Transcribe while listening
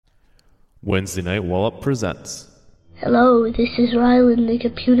Wednesday Night Wallop presents. Hello, this is Rylan, the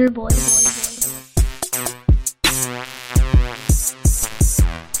computer boy.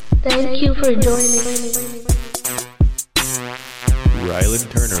 Thank you for joining me.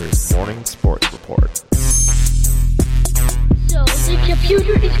 Rylan Turner's Morning Sports Report. So, the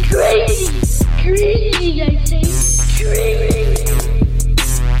computer is crazy! Crazy, I say! Crazy!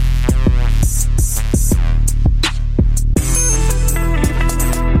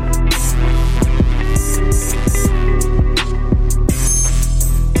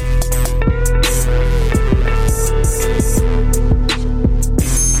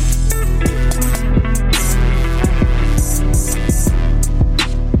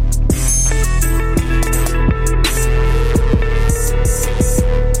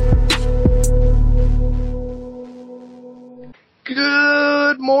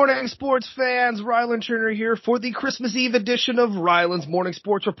 Good morning, sports fans. Rylan Turner here for the Christmas Eve edition of Rylan's Morning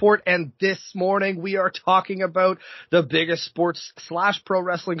Sports Report. And this morning we are talking about the biggest sports/pro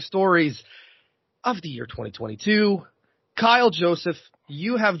wrestling stories of the year 2022. Kyle Joseph,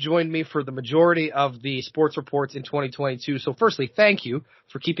 you have joined me for the majority of the sports reports in 2022. So firstly, thank you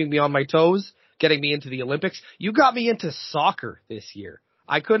for keeping me on my toes, getting me into the Olympics. You got me into soccer this year.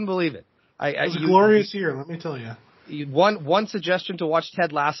 I couldn't believe it. It was a glorious year, let me tell you. One suggestion to watch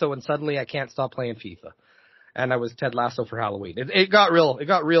Ted Lasso, and suddenly I can't stop playing FIFA. And I was Ted Lasso for Halloween. It got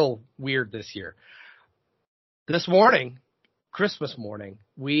real weird this year. This morning, Christmas morning,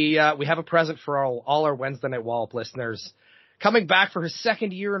 we have a present for all our Wednesday Night Wallop listeners. Coming back for his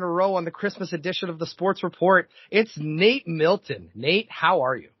second year in a row on the Christmas edition of the Sports Report, it's Nate Milton. Nate, how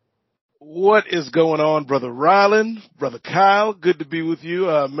are you? What is going on, Brother Rylan, Brother Kyle? Good to be with you.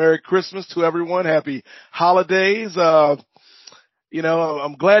 Merry Christmas to everyone. Happy holidays. I'm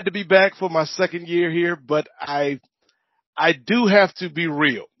glad to be back for my second year here, but I do have to be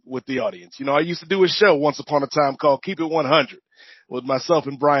real with the audience. I used to do a show once upon a time called Keep It 100 with myself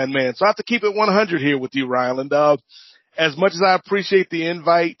and Brian Mann. So I have to keep it 100 here with you, Rylan. As much as I appreciate the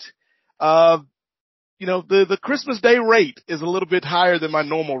invite, the Christmas Day rate is a little bit higher than my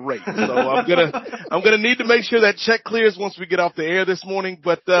normal rate. So I'm gonna need to make sure that check clears once we get off the air this morning.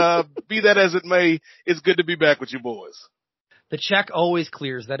 But, be that as it may, it's good to be back with you boys. The check always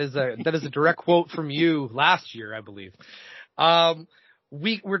clears. That is a direct quote from you last year, I believe.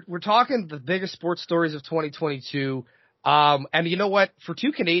 We're talking the biggest sports stories of 2022. And you know what? For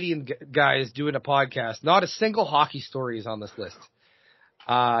two Canadian guys doing a podcast, not a single hockey story is on this list.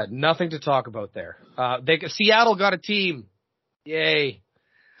 Nothing to talk about there. Seattle got a team. Yay.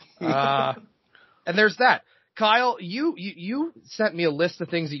 And there's that. Kyle, you sent me a list of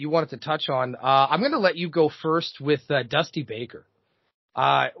things that you wanted to touch on. I'm going to let you go first with Dusty Baker.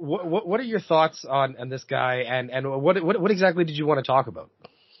 What are your thoughts on this guy, and what exactly did you want to talk about?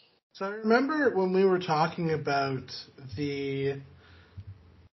 So I remember when we were talking about the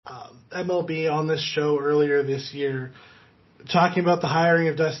MLB on this show earlier this year, talking about the hiring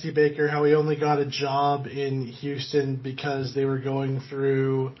of Dusty Baker, how he only got a job in Houston because they were going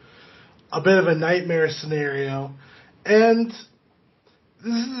through a bit of a nightmare scenario. And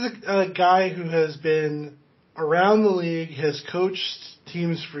this is a guy who has been around the league, has coached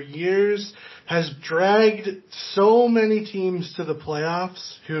teams for years, has dragged so many teams to the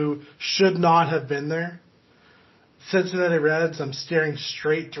playoffs who should not have been there. Cincinnati Reds, I'm staring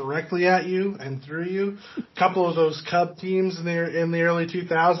straight directly at you and through you. A couple of those Cub teams in the early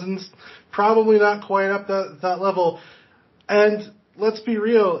 2000s, probably not quite up that level. And let's be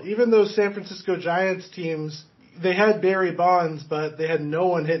real, even those San Francisco Giants teams, they had Barry Bonds, but they had no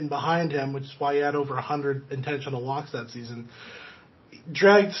one hitting behind him, which is why he had over 100 intentional walks that season.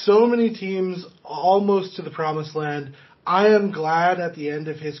 Dragged so many teams almost to the promised land. I am glad at the end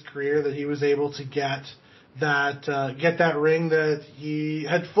of his career that he was able to get that ring that he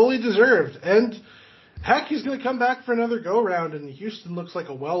had fully deserved. And heck, he's going to come back for another go-round, and Houston looks like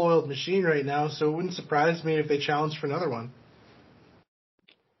a well-oiled machine right now, so it wouldn't surprise me if they challenged for another one.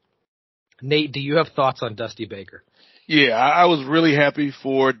 Nate, do you have thoughts on Dusty Baker? Yeah, I was really happy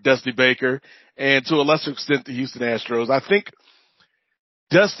for Dusty Baker, and to a lesser extent the Houston Astros. I think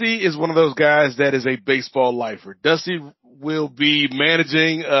Dusty is one of those guys that is a baseball lifer. Dusty will be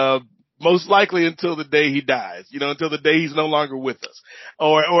managing most likely until the day he dies, until the day he's no longer with us,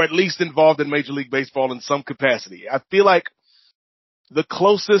 or at least involved in Major League Baseball in some capacity. I feel like the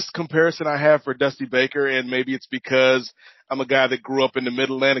closest comparison I have for Dusty Baker, and maybe it's because I'm a guy that grew up in the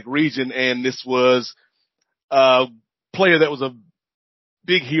Mid-Atlantic region, and this was a player that was a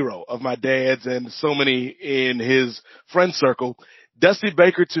big hero of my dad's and so many in his friend circle. Dusty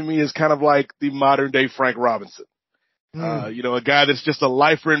Baker to me is kind of like the modern day Frank Robinson. A guy that's just a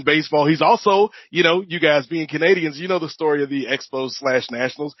lifer in baseball. He's also, you guys being Canadians, you know the story of the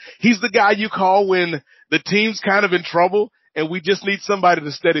Expos/Nationals. He's the guy you call when the team's kind of in trouble and we just need somebody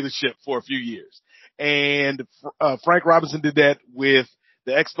to steady the ship for a few years. And Frank Robinson did that with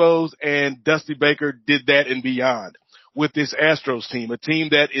the Expos, and Dusty Baker did that and beyond with this Astros team, a team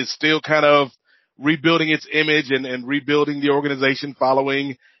that is still kind of rebuilding its image and rebuilding the organization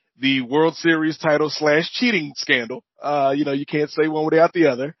following the World Series title / cheating scandal. You can't say one without the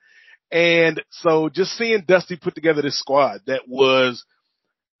other. And so just seeing Dusty put together this squad that was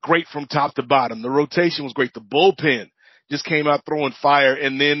great from top to bottom. The rotation was great. The bullpen just came out throwing fire.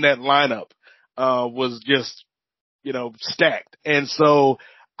 And then that lineup, was just, stacked. And so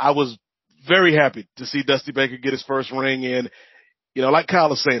I was very happy to see Dusty Baker get his first ring. And, like Kyle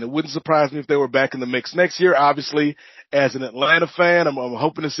was saying, it wouldn't surprise me if they were back in the mix next year. Obviously, as an Atlanta fan, I'm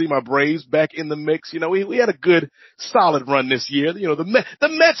hoping to see my Braves back in the mix. We had a good, solid run this year. The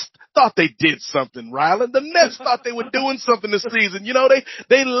Mets thought they did something, Rylan. The Mets thought they were doing something this season.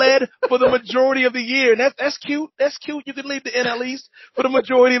 They led for the majority of the year, and that's cute. That's cute. You can lead the NL East for the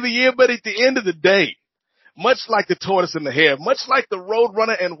majority of the year, but at the end of the day, much like the tortoise and the hare, much like the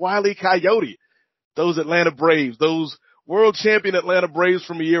Roadrunner and Wile E. Coyote, those Atlanta Braves, those world champion Atlanta Braves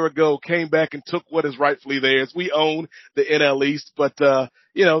from a year ago came back and took what is rightfully theirs. We own the NL East, but, the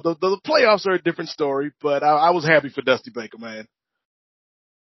playoffs are a different story, but I was happy for Dusty Baker, man.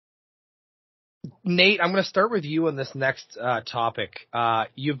 Nate, I'm going to start with you on this next topic.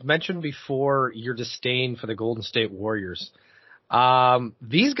 You've mentioned before your disdain for the Golden State Warriors.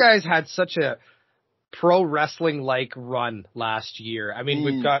 These guys had such a pro wrestling-like run last year. I mean,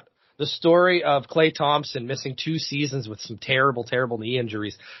 we've got the story of Klay Thompson missing 2 seasons with some terrible, terrible knee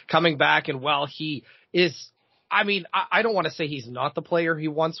injuries, coming back, and while he is, I don't want to say he's not the player he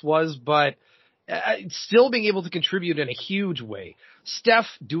once was, but still being able to contribute in a huge way. Steph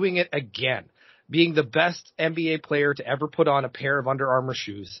doing it again, being the best NBA player to ever put on a pair of Under Armour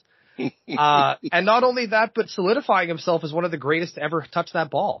shoes. And not only that, but solidifying himself as one of the greatest to ever touch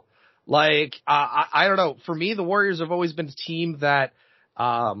that ball. I don't know. For me, the Warriors have always been a team that,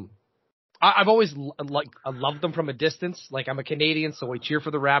 I've always loved them from a distance. Like, I'm a Canadian, so I cheer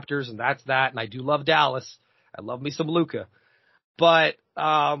for the Raptors, and that's that. And I do love Dallas. I love me some Luka. But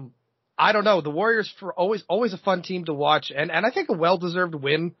I don't know. The Warriors for always a fun team to watch, and I think a well-deserved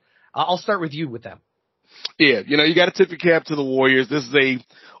win. I'll start with you with them. Yeah, you got to tip your cap to the Warriors. This is a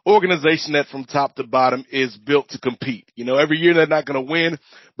organization that from top to bottom is built to compete. Every year they're not going to win,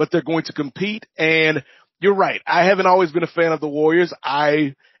 but they're going to compete. And you're right. I haven't always been a fan of the Warriors.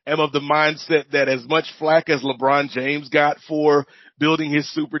 I am of the mindset that as much flack as LeBron James got for building his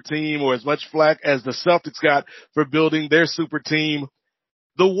super team, or as much flack as the Celtics got for building their super team,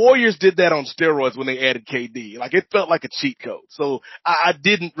 the Warriors did that on steroids when they added KD. It felt like a cheat code. So I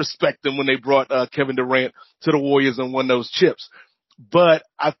didn't respect them when they brought Kevin Durant to the Warriors and won those chips. But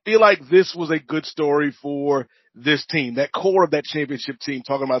I feel like this was a good story for this team, that core of that championship team,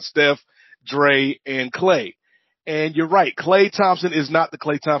 talking about Steph, Dre, and Klay. And you're right. Klay Thompson is not the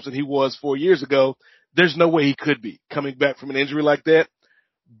Klay Thompson he was 4 years ago. There's no way he could be coming back from an injury like that.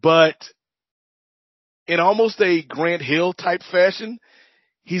 But in almost a Grant Hill type fashion,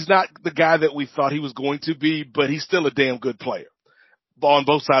 he's not the guy that we thought he was going to be, but he's still a damn good player on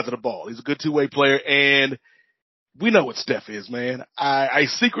both sides of the ball. He's a good two-way player, and we know what Steph is, man. I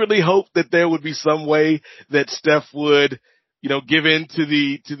secretly hope that there would be some way that Steph would, give in to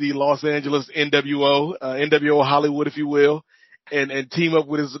the Los Angeles NWO Hollywood, if you will, and team up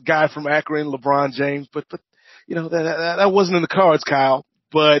with his guy from Akron, LeBron James. But that wasn't in the cards, Kyle.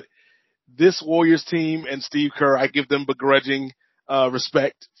 But this Warriors team and Steve Kerr, I give them begrudging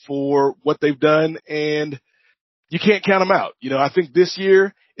respect for what they've done, and you can't count them out. I think this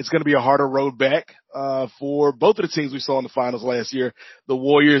year it's going to be a harder road back for both of the teams we saw in the finals last year, the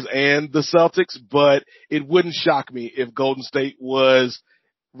Warriors and the Celtics, but it wouldn't shock me if Golden State was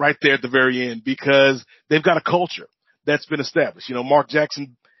right there at the very end, because they've got a culture that's been established. Mark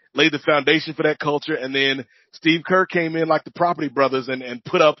Jackson laid the foundation for that culture, and then Steve Kerr came in like the Property Brothers and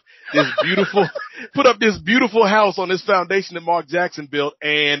put up this beautiful house on this foundation that Mark Jackson built.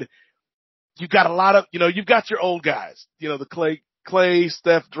 And you've got a lot of, you've got your old guys, the Klay,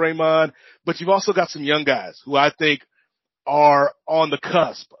 Steph, Draymond, but you've also got some young guys who I think are on the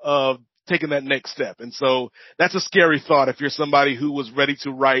cusp of taking that next step. And so that's a scary thought if you're somebody who was ready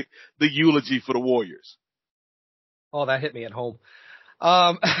to write the eulogy for the Warriors. Oh, that hit me at home.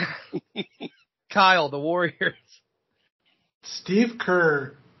 Kyle, the Warriors. Steve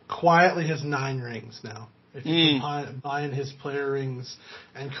Kerr quietly has 9 rings now. If you combine his player rings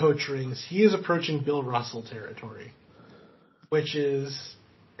and coach rings, he is approaching Bill Russell territory. which is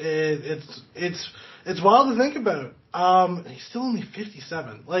it's wild to think about. He's still only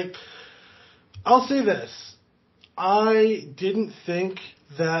 57. Like, I'll say this. I didn't think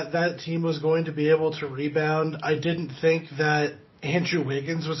that team was going to be able to rebound. I didn't think that Andrew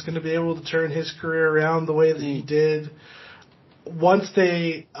Wiggins was going to be able to turn his career around the way that he did. Once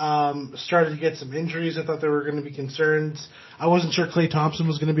they started to get some injuries, I thought there were going to be concerns. I wasn't sure Klay Thompson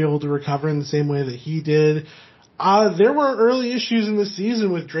was going to be able to recover in the same way that he did. There were early issues in the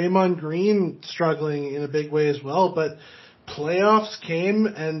season with Draymond Green struggling in a big way as well, but playoffs came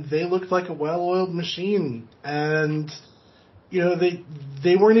and they looked like a well-oiled machine. And, you know,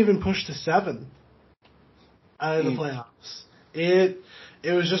 they weren't even pushed to 7 out of the playoffs.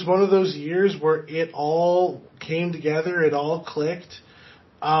 It was just one of those years where it all came together, it all clicked.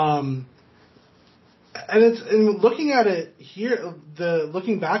 And looking at it here,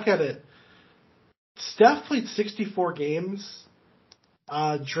 looking back at it, Steph played 64 games.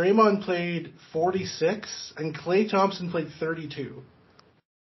 Draymond played 46, and Klay Thompson played 32.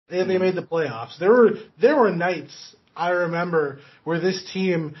 And they made the playoffs. There were nights, I remember, where this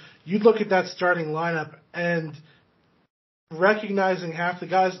team, you'd look at that starting lineup and recognizing half the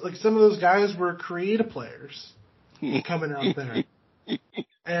guys, like some of those guys were creative players coming out there.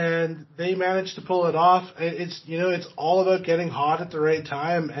 And they managed to pull it off. It's all about getting hot at the right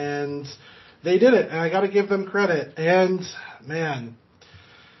time, and they did it, and I got to give them credit. And, man,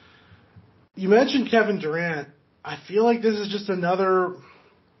 you mentioned Kevin Durant. I feel like this is just another...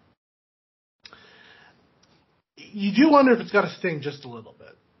 You do wonder if it's got to sting just a little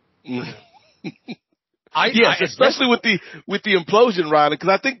bit. Especially with the implosion, Rylan, because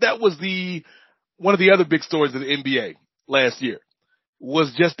I think that was one of the other big stories of the NBA last year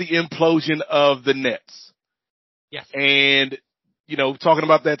was just the implosion of the Nets. Yes. And, you know, talking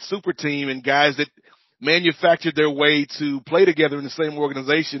about that super team and guys that manufactured their way to play together in the same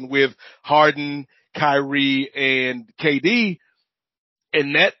organization with Harden, Kyrie, and KD.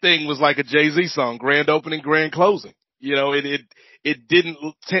 And that thing was like a Jay-Z song, grand opening, grand closing. You know, it didn't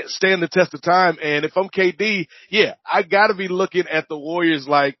stand the test of time. And if I'm KD, I gotta be looking at the Warriors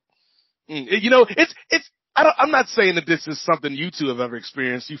like, I'm not saying that this is something you two have ever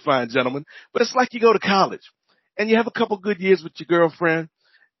experienced, you fine gentlemen, but it's like you go to college and you have a couple good years with your girlfriend,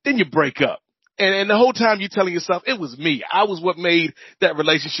 then you break up. And the whole time you're telling yourself, it was me. I was what made that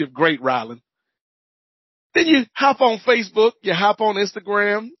relationship great, Rylan. Then you hop on Facebook, you hop on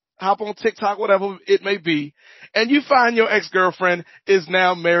Instagram, hop on TikTok, whatever it may be, and you find your ex-girlfriend is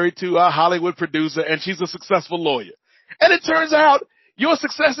now married to a Hollywood producer and she's a successful lawyer. And it turns out your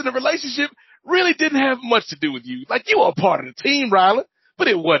success in the relationship really didn't have much to do with you. Like, you were a part of the team, Rylan, but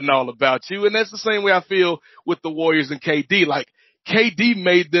it wasn't all about you. And that's the same way I feel with the Warriors and KD. Like, KD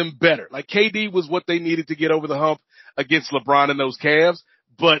made them better. Like, KD was what they needed to get over the hump against LeBron and those Cavs,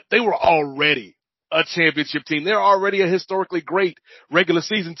 but they were already a championship team. They're already a historically great regular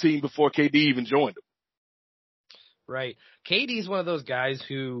season team before KD even joined them. Right. KD's one of those guys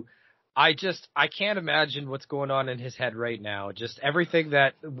who I can't imagine what's going on in his head right now. Just everything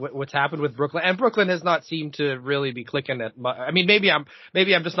what's happened with Brooklyn, and Brooklyn has not seemed to really be clicking at. I mean, maybe I'm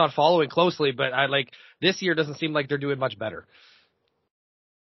just not following closely, but this year doesn't seem like they're doing much better.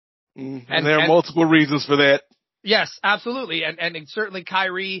 And there are multiple reasons for that. Yes, absolutely, and certainly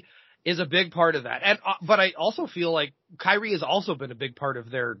Kyrie is a big part of that. But I also feel like Kyrie has also been a big part of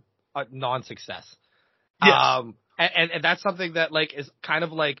their non-success. Yes. And that's something that is kind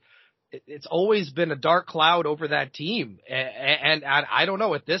of it's always been a dark cloud over that team. And I don't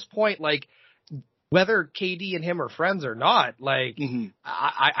know at this point, whether KD and him are friends or not,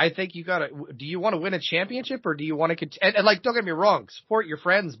 I think do you want to win a championship or do you want to and don't get me wrong, support your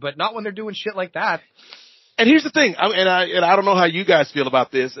friends, but not when they're doing shit like that. And here's the thing, I don't know how you guys feel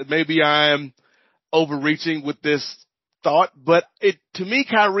about this, and maybe I'm overreaching with this thought, but to me,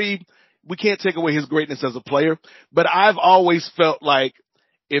 Kyrie, we can't take away his greatness as a player, but I've always felt like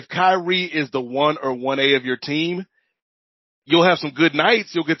if Kyrie is the 1 or 1A of your team, you'll have some good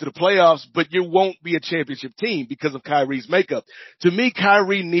nights, you'll get to the playoffs, but you won't be a championship team because of Kyrie's makeup. To me,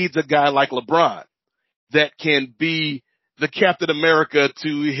 Kyrie needs a guy like LeBron that can be the Captain America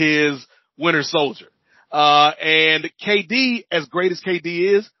to his Winter Soldier. And KD, as great as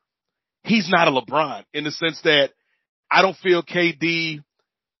KD is, he's not a LeBron in the sense that I don't feel KD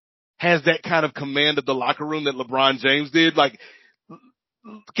has that kind of command of the locker room that LeBron James did.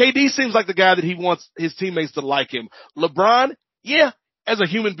 KD seems like the guy that he wants his teammates to like him. LeBron, as a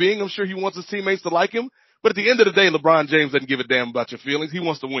human being, I'm sure he wants his teammates to like him. But at the end of the day, LeBron James doesn't give a damn about your feelings. He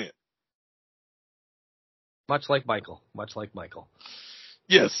wants to win. Much like Michael.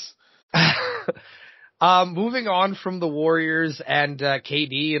 Yes. Moving on from the Warriors and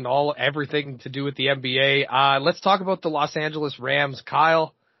KD and everything to do with the NBA, let's talk about the Los Angeles Rams.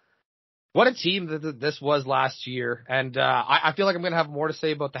 Kyle, what a team that this was last year. And I feel like I'm going to have more to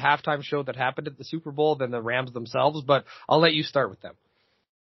say about the halftime show that happened at the Super Bowl than the Rams themselves, but I'll let you start with them.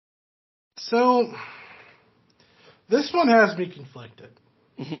 So, this one has me conflicted.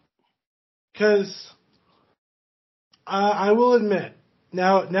 Because I will admit,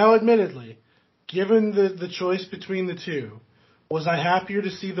 now admittedly, given the choice between the two, was I happier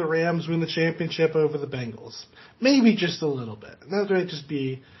to see the Rams win the championship over the Bengals? Maybe just a little bit. And that might just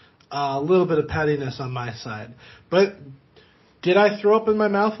be a little bit of pettiness on my side. But did I throw up in my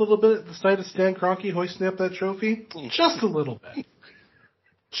mouth a little bit at the sight of Stan Kroenke hoisting up that trophy? Just a little bit.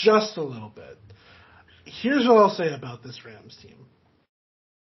 Just a little bit. Here's what I'll say about this Rams team.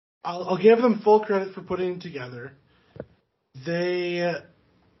 I'll give them full credit for putting it together. They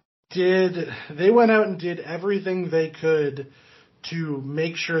went out and did everything they could to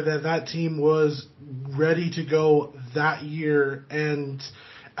make sure that team was ready to go that year, and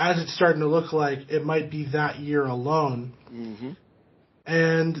as it's starting to look like, it might be that year alone. Mm-hmm.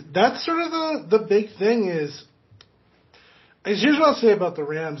 And that's sort of the big thing is here's what I'll say about the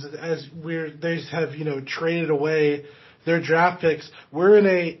Rams. As they have, traded away their draft picks, we're in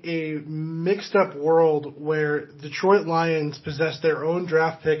a mixed up world where Detroit Lions possess their own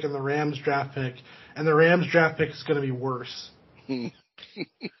draft pick and the Rams draft pick, and the Rams draft pick is going to be worse.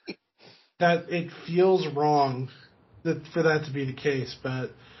 That it feels wrong for that to be the case,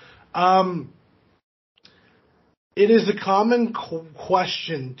 but it is a common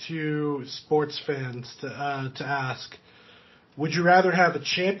question to sports fans to ask. Would you rather have a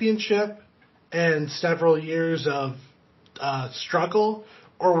championship and several years of struggle,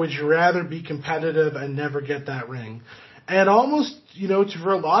 or would you rather be competitive and never get that ring? And almost,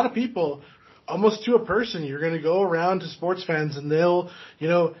 for a lot of people, almost to a person, you're going to go around to sports fans and they'll,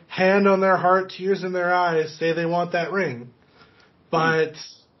 hand on their heart, tears in their eyes, say they want that ring. But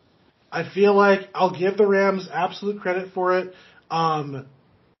I feel like I'll give the Rams absolute credit for it. My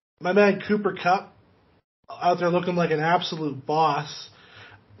man Cooper Kupp out there looking like an absolute boss.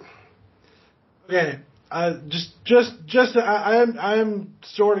 Okay. I am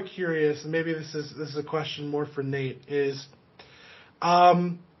sort of curious, and maybe this is a question more for Nate.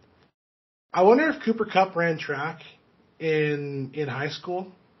 I wonder if Cooper Kupp ran track in high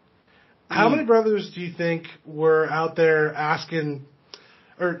school. How many brothers do you think were out there asking,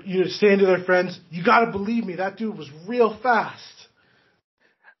 or saying to their friends, "You got to believe me, that dude was real fast."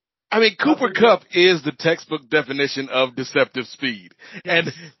 I mean, Cooper Kupp is the textbook definition of deceptive speed.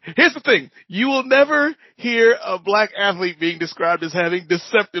 And here's the thing. You will never hear a black athlete being described as having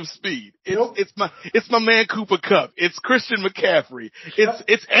deceptive speed. It's my man Cooper Kupp. It's Christian McCaffrey.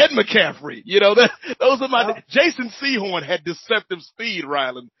 It's Ed McCaffrey. Those are my, Jason Sehorn had deceptive speed,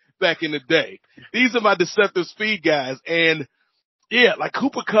 Rylan, back in the day. These are my deceptive speed guys. And yeah, like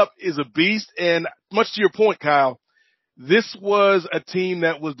Cooper Kupp is a beast. And much to your point, Kyle, this was a team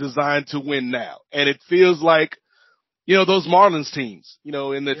that was designed to win now. And it feels like, those Marlins teams, in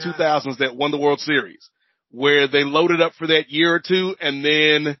the 2000s that won the World Series, where they loaded up for that year or two and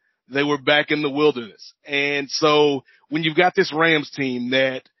then they were back in the wilderness. And so when you've got this Rams team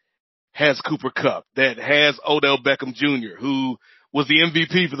that has Cooper Kupp, that has Odell Beckham Jr., who was the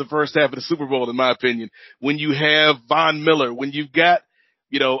MVP for the first half of the Super Bowl, in my opinion, when you have Von Miller, when you've got,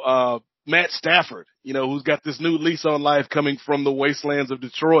 Matt Stafford, who's got this new lease on life coming from the wastelands of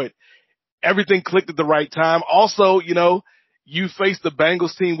Detroit. Everything clicked at the right time. Also, you faced the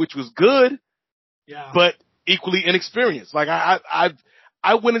Bengals team, which was good, but equally inexperienced. Like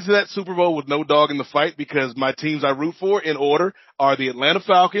I went into that Super Bowl with no dog in the fight because my teams I root for in order are the Atlanta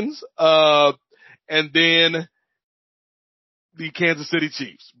Falcons, and then the Kansas City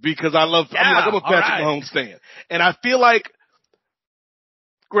Chiefs, because I'm a Patrick Mahomes fan. And I feel like,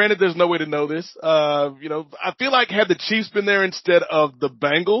 granted, there's no way to know this. I feel like had the Chiefs been there instead of the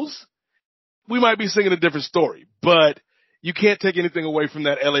Bengals, we might be singing a different story. But you can't take anything away from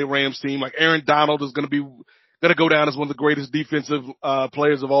that LA Rams team. Like Aaron Donald is going to go down as one of the greatest defensive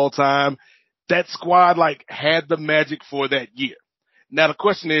players of all time. That squad had the magic for that year. Now the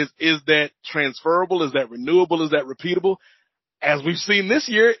question is that transferable? Is that renewable? Is that repeatable? As we've seen this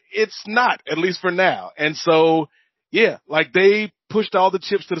year, it's not, at least for now. And so, yeah, they pushed all the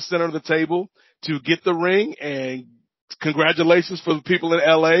chips to the center of the table to get the ring, and congratulations for the people in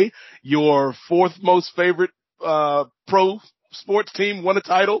LA. Your fourth most favorite pro sports team won a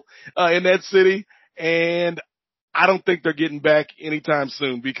title in that city, and I don't think they're getting back anytime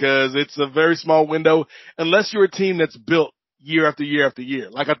soon because it's a very small window unless you're a team that's built, year after year after year.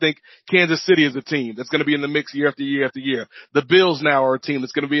 Like I think Kansas City is a team that's going to be in the mix year after year after year. The Bills now are a team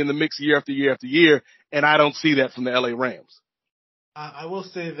that's going to be in the mix year after year after year, and I don't see that from the LA Rams. I will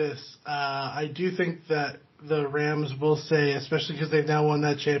say this. I do think that the Rams will say, especially because they've now won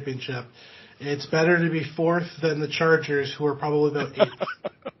that championship, it's better to be fourth than the Chargers, who are probably about eighth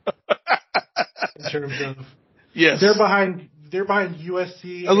in terms of. Yes, they're behind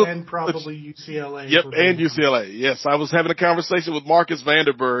USC and probably UCLA. Yep, and UCLA. Yes, I was having a conversation with Marcus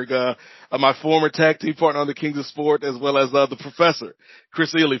Vanderberg, my former tag team partner on the Kings of Sport, as well as the professor,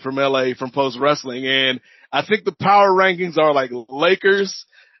 Chris Ely from LA from Post Wrestling. And I think the power rankings are like Lakers,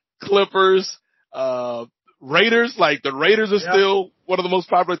 Clippers, Raiders. Like the Raiders are still one of the most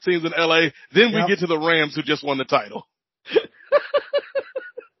popular teams in LA. Then we get to the Rams, who just won the title.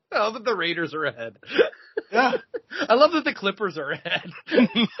 I love that the Raiders are ahead. Yeah. I love that the Clippers are ahead.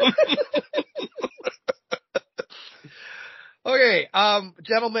 Okay,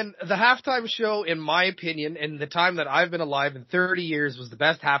 gentlemen, the halftime show, in my opinion, in the time that I've been alive in 30 years, was the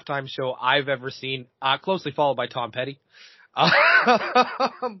best halftime show I've ever seen, closely followed by Tom Petty.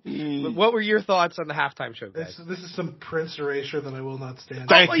 What were your thoughts on the halftime show, guys? This is some Prince erasure that I will not stand.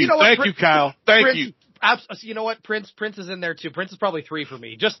 Thank you, Kyle. Thank you. You know what? Prince is in there too. Prince is probably 3 for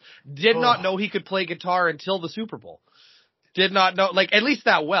me. Just did not know he could play guitar until the Super Bowl. Did not know, like, at least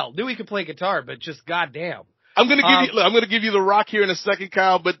that well. Knew he could play guitar, but just goddamn. I'm gonna give you the rock here in a second,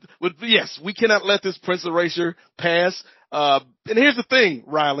 Kyle, but yes, we cannot let this Prince erasure pass. And here's the thing,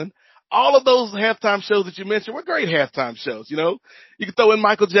 Rylan. All of those halftime shows that you mentioned were great halftime shows, you know? You could throw in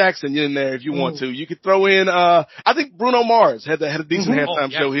Michael Jackson in there if you want to. You could throw in, I think Bruno Mars had a decent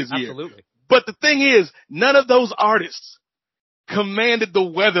halftime show his year. Absolutely. But the thing is, none of those artists commanded the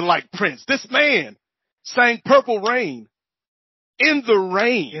weather like Prince. This man sang Purple Rain in the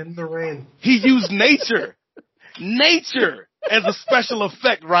rain. In the rain. He used nature as a special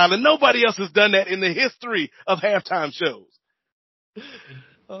effect, Rylan. Nobody else has done that in the history of halftime shows.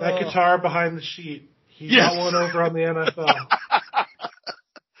 That guitar behind the sheet. He got one over on the NFL.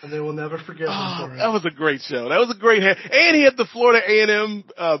 And they will never forget him for it. That was a great show. That was a great and he had the Florida A&M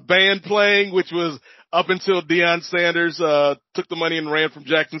band playing, which was up until Deion Sanders took the money and ran from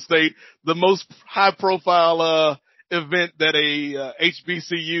Jackson State, the most high profile event that a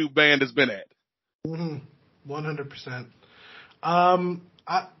HBCU band has been at. 100%. I'm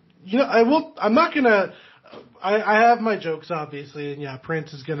not gonna. I have my jokes, obviously, and yeah,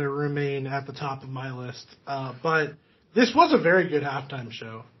 Prince is going to remain at the top of my list. But this was a very good halftime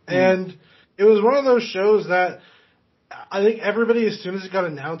show. And it was one of those shows that I think everybody, as soon as it got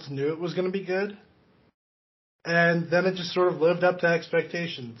announced, knew it was going to be good. And then it just sort of lived up to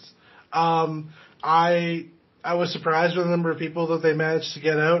expectations. I was surprised with the number of people that they managed to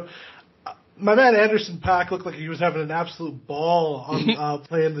get out. My man Anderson .Paak looked like he was having an absolute ball on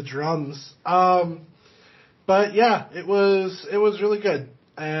playing the drums. But yeah, it was really good,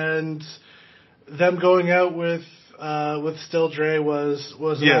 and them going out with Still Dre was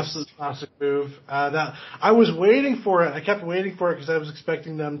an absolute classic move. That I was waiting for it. I kept waiting for it because I was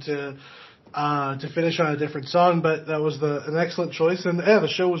expecting them to finish on a different song, but that was an excellent choice, and yeah, the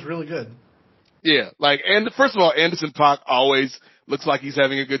show was really good. Yeah, and first of all, Anderson .Paak always looks like he's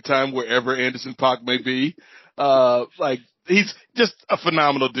having a good time wherever Anderson .Paak may be. He's just a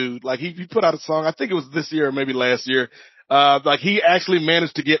phenomenal dude. Like he put out a song, I think it was this year or maybe last year. He actually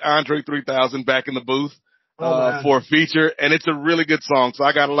managed to get Andre 3000 back in the booth, for a feature, and it's a really good song. So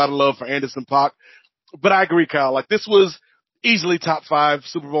I got a lot of love for Anderson .Paak. But I agree, Kyle. Like this was easily top 5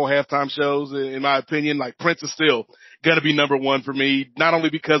 Super Bowl halftime shows in my opinion. Like Prince is still gonna be number 1 for me, not only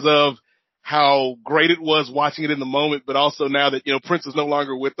because of how great it was watching it in the moment, but also now that, you know, Prince is no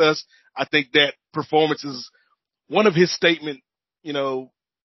longer with us, I think that performance is one of his statement moments.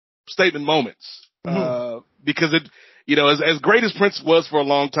 Because it, you know, as great as Prince was for a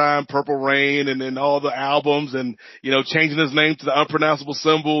long time, Purple Rain and then all the albums and, you know, changing his name to the unpronounceable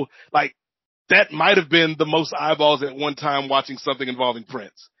symbol, like that might have been the most eyeballs at one time watching something involving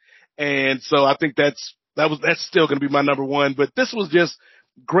Prince. And so I think that's still going to be my number 1, but this was just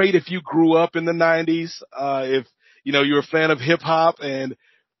great if you grew up in the 90s, if, you know, you're a fan of hip hop. And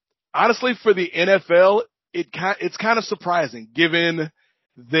honestly, for the NFL, it's kind of surprising given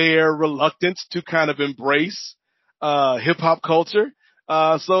their reluctance to kind of embrace, hip hop culture.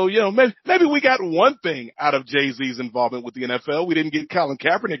 So, you know, maybe we got one thing out of Jay-Z's involvement with the NFL. We didn't get Colin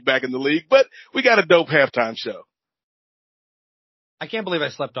Kaepernick back in the league, but we got a dope halftime show. I can't believe I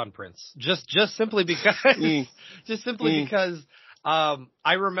slept on Prince. Just simply because, because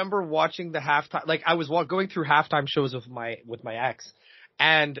I remember watching the halftime, like I was going through halftime shows with my ex,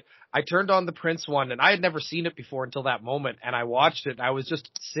 And I turned on the Prince one, and I had never seen it before until that moment, and I watched it, and I was just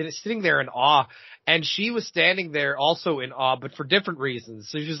sitting there in awe, and she was standing there also in awe, but for different reasons.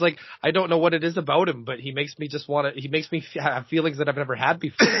 So she's like, I don't know what it is about him, but he makes me have feelings that I've never had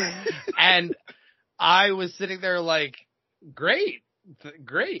before. And I was sitting there like, great.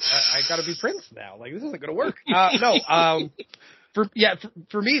 I gotta be Prince now. Like, this isn't gonna work.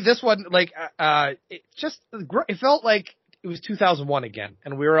 For me, this one, like, it felt like it was 2001 again,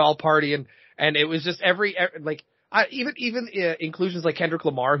 and we were all partying, and it was just even inclusions like Kendrick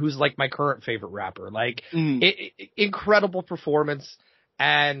Lamar, who's like my current favorite rapper, like, incredible performance.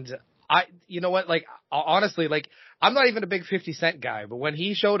 And you know what, like, honestly, like, I'm not even a big 50 Cent guy, but when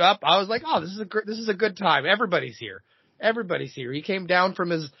he showed up, I was like, oh, this is a good time. Everybody's here. He came down from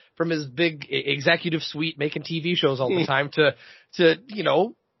his big executive suite making TV shows all the time to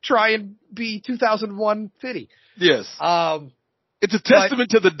try and be 2001 Fitty. Yes. It's a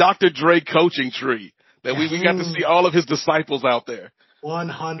testament to the Dr. Dre coaching tree that we got to see all of his disciples out there.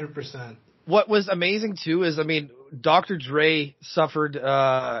 100%. What was amazing too is, I mean, Dr. Dre suffered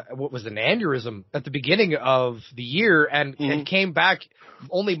what was an aneurysm at the beginning of the year and came back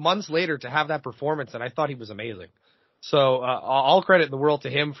only months later to have that performance, and I thought he was amazing. So all credit in the world to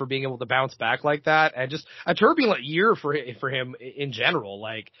him for being able to bounce back like that, and just a turbulent year for him in general.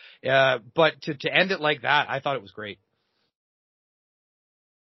 Like, but to end it like that, I thought it was great.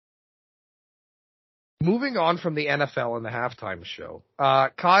 Moving on from the NFL and the halftime show,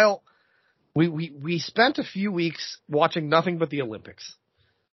 Kyle, we spent a few weeks watching nothing but the Olympics.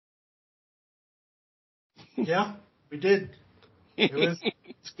 Yeah, we did.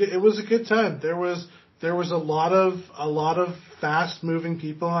 It was a good time. There was a lot of fast moving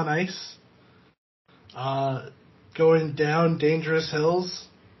people on ice, going down dangerous hills.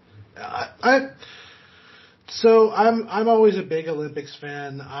 So I'm always a big Olympics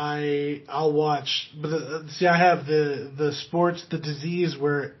fan. I'll watch, but I have the sports, the disease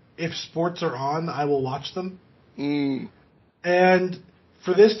where if sports are on, I will watch them. And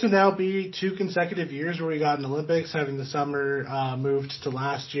for this to now be 2 consecutive years where we got an Olympics, having the summer moved to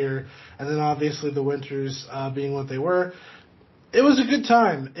last year, and then obviously the winters being what they were, it was a good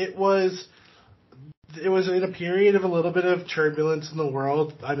time. It was in a period of a little bit of turbulence in the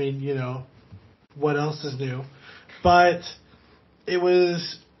world. I mean, what else is new? But it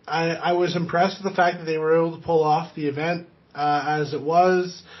was, I was impressed with the fact that they were able to pull off the event as it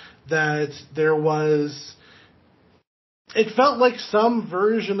was, that there was, it felt like some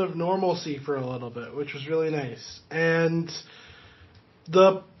version of normalcy for a little bit, which was really nice. And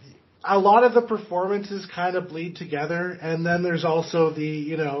a lot of the performances kind of bleed together, and then there's also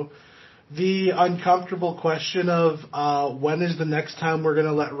the uncomfortable question of when is the next time we're going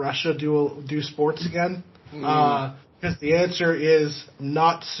to let Russia do sports again? Because the answer is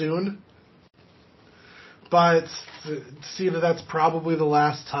not soon. But see that's probably the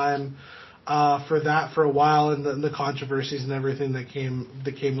last time for a while, and the controversies and everything that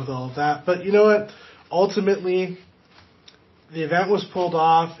came with all of that. But you know what? Ultimately, the event was pulled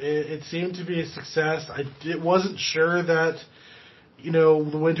off. It seemed to be a success. I wasn't sure that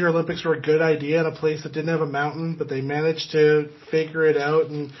the Winter Olympics were a good idea in a place that didn't have a mountain, but they managed to figure it out.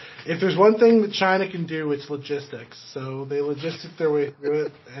 And if there's one thing that China can do, it's logistics. So they logistic their way through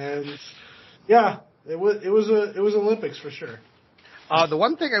it, and yeah, it was Olympics for sure. The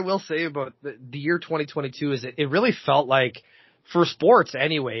one thing I will say about the year 2022 is it really felt like, for sports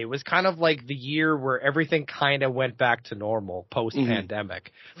anyway, it was kind of like the year where everything kind of went back to normal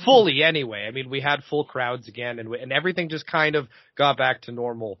post-pandemic. Fully anyway. I mean, we had full crowds again, and everything just kind of got back to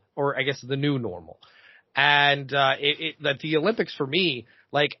normal, or I guess the new normal. And the Olympics for me,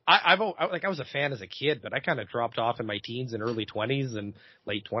 like I was a fan as a kid, but I kind of dropped off in my teens and early 20s and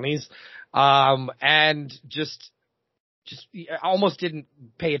late 20s, and just almost didn't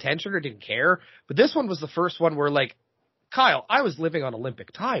pay attention or didn't care. But this one was the first one where, like, Kyle, I was living on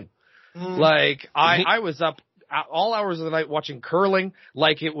Olympic time. Like, I was up all hours of the night watching curling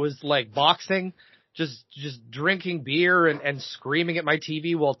like it was like boxing, just drinking beer and screaming at my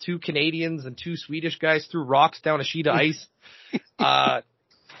TV while 2 Canadians and 2 Swedish guys threw rocks down a sheet of ice. Let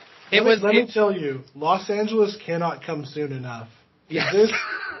me tell you, Los Angeles cannot come soon enough. Yeah.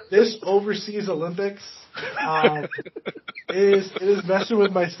 This overseas Olympics it is messing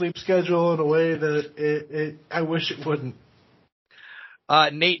with my sleep schedule in a way that I wish it wouldn't.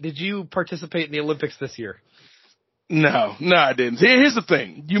 Nate, did you participate in the Olympics this year? No, I didn't. Here's the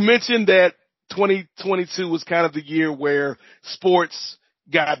thing. You mentioned that 2022 was kind of the year where sports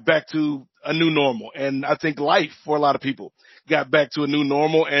got back to a new normal. And I think life for a lot of people got back to a new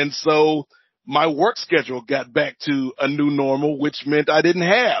normal. And so my work schedule got back to a new normal, which meant I didn't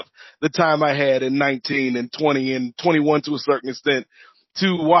have the time I had in 19 and 20 and 21 to a certain extent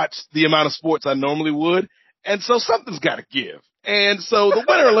to watch the amount of sports I normally would. And so something's got to give. And so the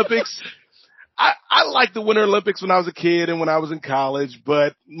Winter Olympics, I liked the Winter Olympics when I was a kid and when I was in college,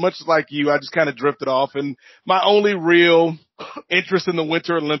 but much like you, I just kind of drifted off. And my only real interest in the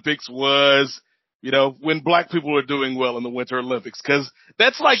Winter Olympics was, when black people are doing well in the Winter Olympics, because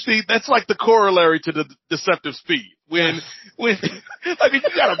that's like the corollary to the deceptive speed. When like if you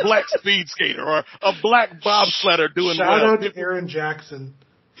got a black speed skater or a black bobsledder doing well. Shout out to Aaron Jackson.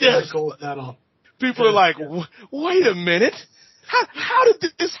 Yes. Gold medal. People are like, wait a minute. How did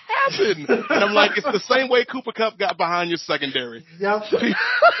this happen? And I'm like, it's the same way Cooper Cup got behind your secondary. Yep.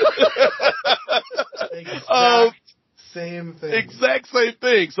 Same thing. Exact same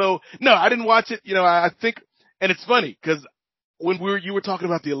thing. So no, I didn't watch it. I think, and it's funny because when you were talking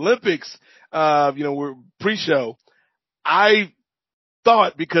about the Olympics, we're pre-show, I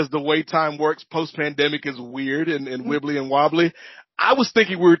thought because the way time works post-pandemic is weird and wibbly and wobbly. I was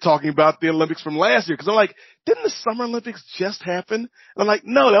thinking we were talking about the Olympics from last year because I'm like, didn't the Summer Olympics just happen? And I'm like,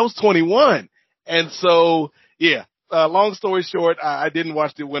 no, that was 21. And so, yeah, long story short, I didn't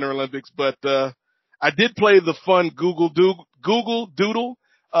watch the Winter Olympics, but I did play the fun Google Doodle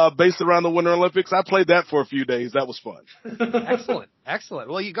based around the Winter Olympics. I played that for a few days. That was fun. Excellent.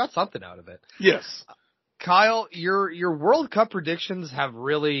 Well, you got something out of it. Yes. Kyle, your World Cup predictions have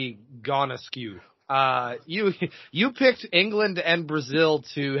really gone askew. You picked England and Brazil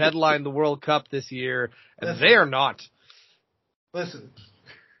to headline the World Cup this year, and they are not. Listen,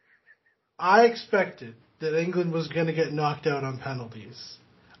 I expected that England was going to get knocked out on penalties.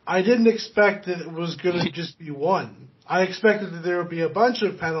 I didn't expect that it was going to just be one. I expected that there would be a bunch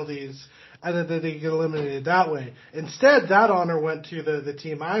of penalties and that they get eliminated that way. Instead, that honor went to the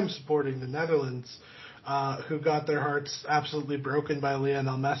team I'm supporting, the Netherlands, who got their hearts absolutely broken by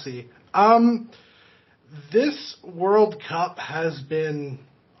Lionel Messi. This World Cup has been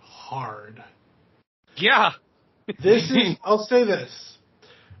hard. Yeah. I'll say this.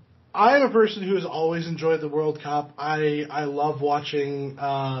 I am a person who has always enjoyed the World Cup. I love watching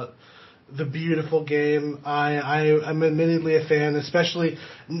the beautiful game. I'm admittedly a fan, especially,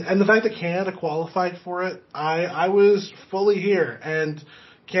 and the fact that Canada qualified for it, I was fully here, and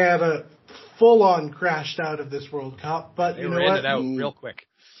Canada full on crashed out of this World Cup. But you know what? It out real quick.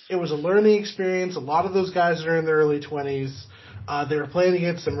 It was a learning experience. A lot of those guys are in their early 20s. They were playing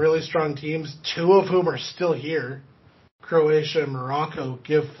against some really strong teams, two of whom are still here. Croatia and Morocco,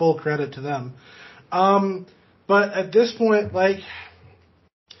 give full credit to them. But at this point,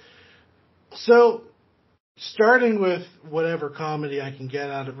 so starting with whatever comedy I can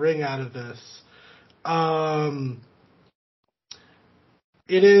wring out of this,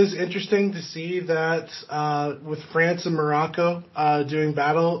 it is interesting to see that with France and Morocco doing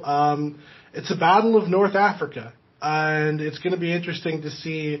battle, it's a battle of North Africa. And it's going to be interesting to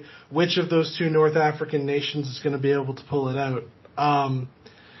see which of those two North African nations is going to be able to pull it out.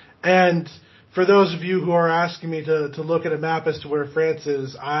 And for those of you who are asking me to look at a map as to where France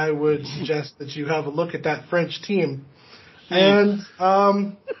is, I would suggest that you have a look at that French team. And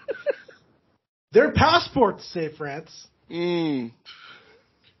their passports say France.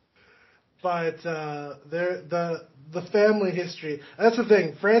 But the family history, that's the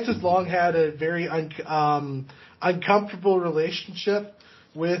thing. France has long had a very uncomfortable relationship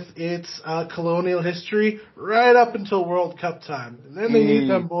with its colonial history right up until World Cup time. And then they need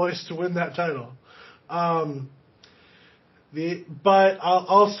them boys to win that title. But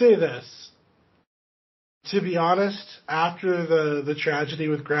I'll say this. To be honest, after the tragedy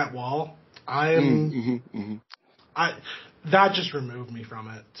with Grant Wall, that just removed me from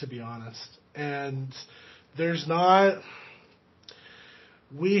it, to be honest. And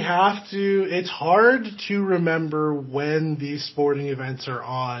it's hard to remember when these sporting events are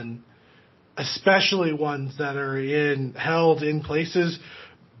on, especially ones that are held in places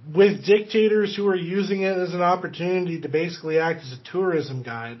with dictators who are using it as an opportunity to basically act as a tourism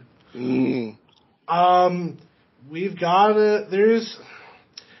guide.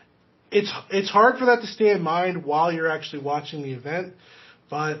 It's hard for that to stay in mind while you're actually watching the event,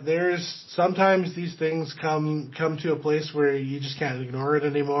 but sometimes these things come to a place where you just can't ignore it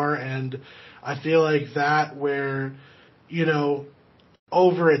anymore, and I feel like that where,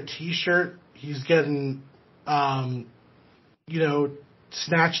 over a t-shirt, he's getting,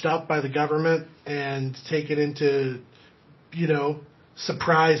 snatched up by the government and taken into,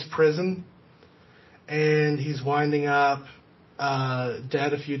 surprise prison, and he's winding up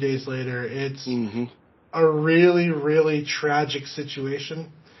dead a few days later. It's a really, really tragic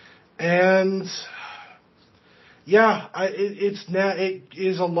situation. And yeah, it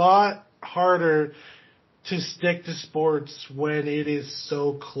is a lot harder to stick to sports when it is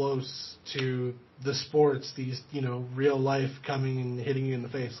so close to the sports, these, real life coming and hitting you in the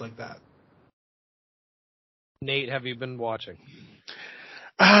face like that. Nate, have you been watching?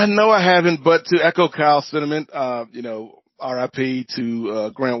 No, I haven't, but to echo Kyle's sentiment, RIP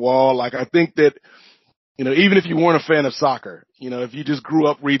to Grant Wall. Like, I think that, even if you weren't a fan of soccer, if you just grew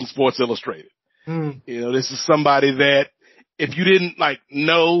up reading Sports Illustrated, this is somebody that if you didn't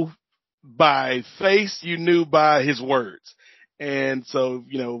know by face, you knew by his words. And so,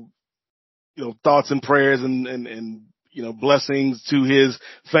 thoughts and prayers and blessings to his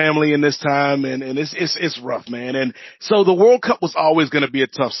family in this time. And it's rough, man. And so the World Cup was always going to be a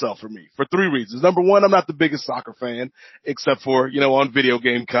tough sell for me for three reasons. Number one, I'm not the biggest soccer fan, except for, on video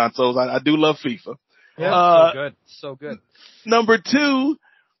game consoles. I do love FIFA. Yeah, so good. Number two,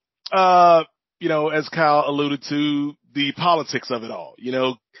 as Kyle alluded to, the politics of it all.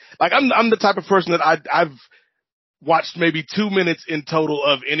 I'm the type of person that I've watched maybe 2 minutes in total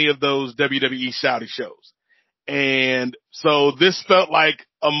of any of those WWE Saudi shows. And so this felt like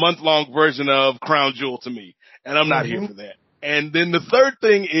a month-long version of Crown Jewel to me, and I'm not here for that. And then the third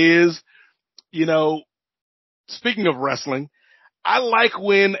thing is, speaking of wrestling, I like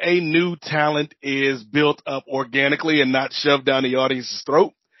when a new talent is built up organically and not shoved down the audience's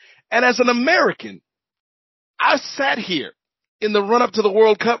throat. And as an American, I sat here in the run-up to the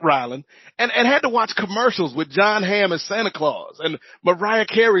World Cup, Rylan, and had to watch commercials with John Hamm as Santa Claus and Mariah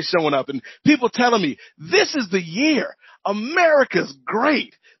Carey showing up and people telling me, this is the year. America's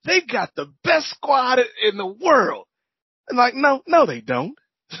great. They got the best squad in the world. And no, they don't.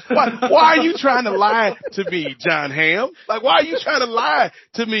 Why are you trying to lie to me, John Hamm? Why are you trying to lie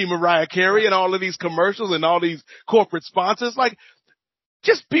to me, Mariah Carey, and all of these commercials and all these corporate sponsors?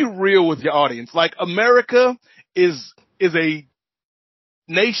 Just be real with your audience. America is a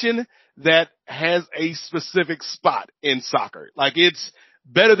nation that has a specific spot in soccer. It's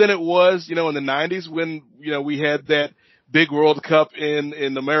better than it was, in the 90s when, we had that big World Cup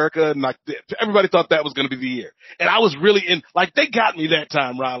in America, and everybody thought that was going to be the year. And I was really they got me that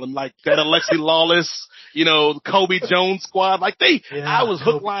time, Rylan, that Alexi Lawless, Kobe Jones squad. I was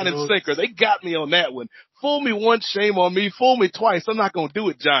hook, line, and sinker. They got me on that one. Fool me once, shame on me. Fool me twice. I'm not going to do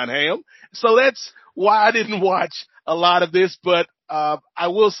it, John Hamm. So that's why I didn't watch a lot of this, but I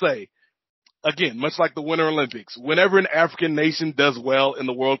will say, again, much like the Winter Olympics, whenever an African nation does well in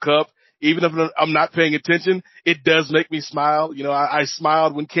the World Cup, even if I'm not paying attention, it does make me smile. I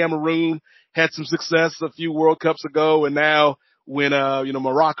smiled when Cameroon had some success a few World Cups ago, and now when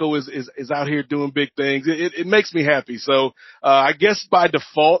Morocco is out here doing big things, it makes me happy. So I guess by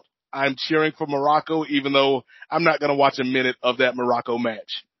default, I'm cheering for Morocco, even though I'm not going to watch a minute of that Morocco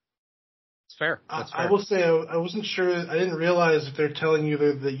match. Fair. That's fair. I will say I wasn't sure. I didn't realize if they're telling you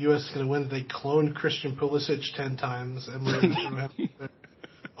that the U.S. is going to win, they cloned Christian Pulisic 10 times and we're going to have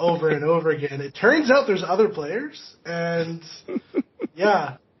over and over again. It turns out there's other players, and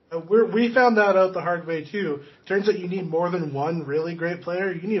yeah, we found that out the hard way too. Turns out you need more than one really great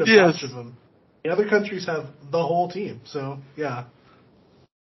player. You need a bunch of them. The other countries have the whole team, so yeah.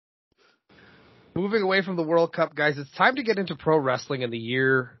 Moving away from the World Cup, guys, it's time to get into pro wrestling in the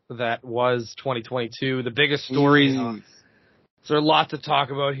year that was 2022. The biggest stories. So there's a lot to talk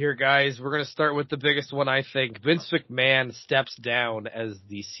about here, guys. We're going to start with the biggest one, I think. Vince McMahon steps down as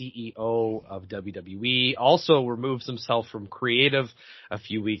the CEO of WWE. Also removes himself from creative a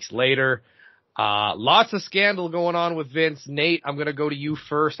few weeks later. Lots of scandal going on with Vince. Nate, I'm going to go to you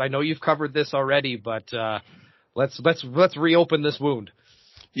first. I know you've covered this already, but let's reopen this wound.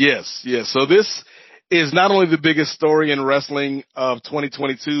 Yes. So this is not only the biggest story in wrestling of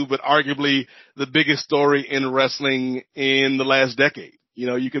 2022, but arguably the biggest story in wrestling in the last decade.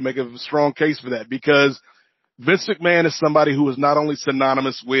 You can make a strong case for that because Vince McMahon is somebody who is not only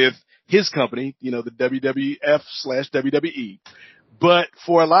synonymous with his company, the WWF/WWE, but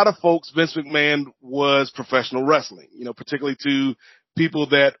for a lot of folks, Vince McMahon was professional wrestling, particularly to people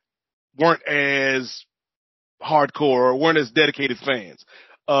that weren't as hardcore or weren't as dedicated fans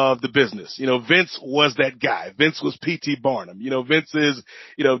of the business. Vince was that guy. Vince was P.T. Barnum. Vince is,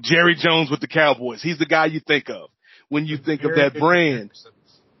 Jerry Jones with the Cowboys. He's the guy you think of when you think of that brand.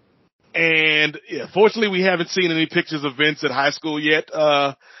 And fortunately, we haven't seen any pictures of Vince at high school yet.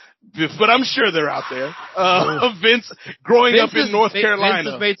 But I'm sure they're out there. Vince growing up in North Carolina.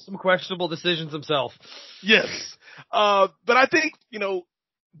 Vince has made some questionable decisions himself. Yes. But I think,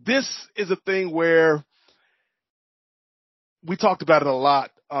 this is a thing where we talked about it a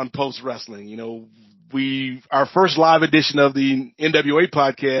lot on Post Wrestling. our first live edition of the NWA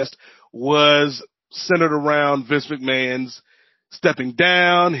podcast was centered around Vince McMahon's stepping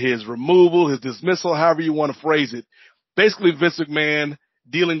down, his removal, his dismissal, however you want to phrase it. Basically, Vince McMahon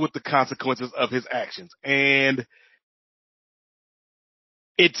dealing with the consequences of his actions. And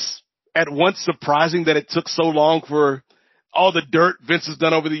it's at once surprising that it took so long for all the dirt Vince has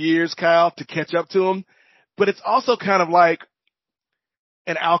done over the years, Kyle, to catch up to him. But it's also kind of like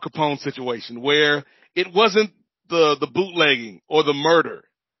an Al Capone situation where it wasn't the bootlegging or the murder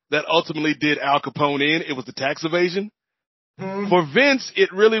that ultimately did Al Capone in. It was the tax evasion. For Vince,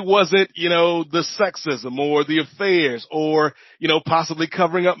 it really wasn't, the sexism or the affairs or, possibly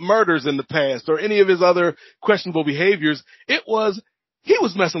covering up murders in the past or any of his other questionable behaviors. It was, he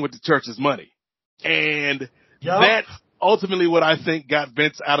was messing with the church's money. And that's ultimately what I think got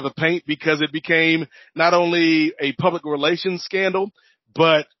Vince out of the paint, because it became not only a public relations scandal,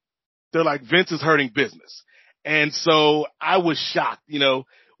 but they're like, Vince is hurting business. And so I was shocked,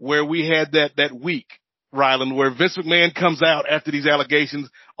 where we had that week, Rylan, where Vince McMahon comes out after these allegations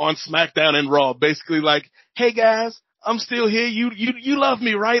on SmackDown and Raw, basically like, hey guys, I'm still here. You love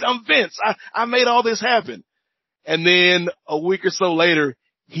me, right? I'm Vince. I made all this happen. And then a week or so later,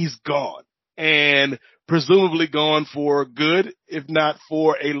 he's gone, and presumably gone for good, if not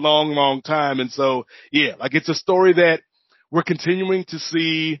for a long, long time. And so, yeah, like it's a story that we're continuing to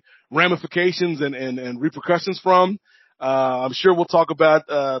see ramifications and repercussions from. I'm sure we'll talk about,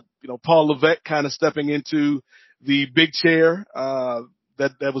 Paul Levesque kind of stepping into the big chair,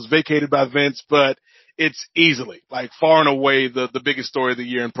 that was vacated by Vince, but it's easily, like, far and away the biggest story of the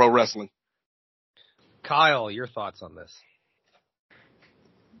year in pro wrestling. Kyle, your thoughts on this?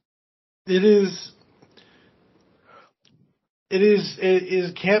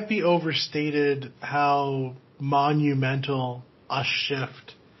 It can't be overstated how monumental a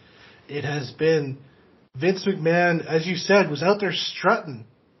shift it has been. Vince McMahon, as you said, was out there strutting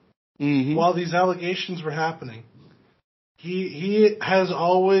while these allegations were happening. He has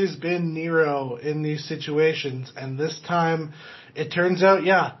always been Nero in these situations, and this time it turns out,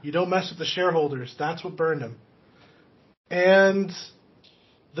 you don't mess with the shareholders. That's what burned him. And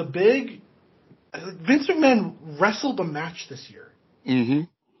Vince McMahon wrestled a match this year. Mm-hmm.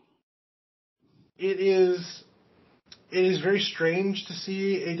 It is very strange to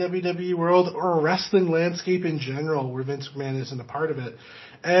see a WWE world or a wrestling landscape in general where Vince McMahon isn't a part of it.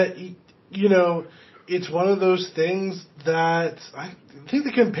 It's one of those things that I think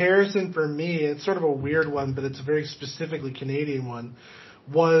the comparison for me, it's sort of a weird one, but it's a very specifically Canadian one,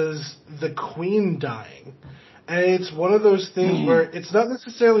 was the Queen dying. And it's one of those things where it's not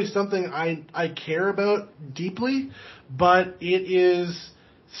necessarily something I care about deeply, but it is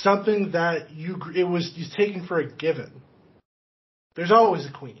something that it was taken for a given. There's always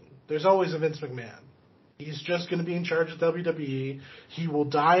a Queen. There's always a Vince McMahon. He's just going to be in charge of WWE. He will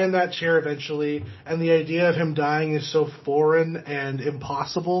die in that chair eventually, and the idea of him dying is so foreign and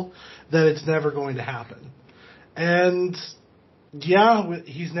impossible that it's never going to happen. And,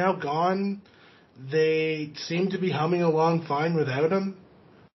 he's now gone. They seem to be humming along fine without him.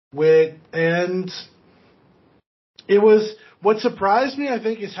 And it was, what surprised me, I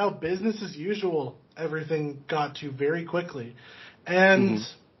think, is how business as usual everything got to very quickly. And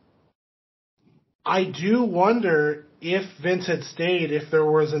I do wonder if Vince had stayed, if there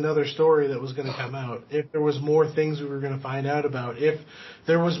was another story that was going to come out, if there was more things we were going to find out about, if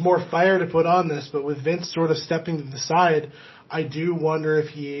there was more fire to put on this. But with Vince sort of stepping to the side, I do wonder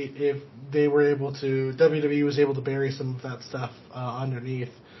if they were able to, WWE was able to bury some of that stuff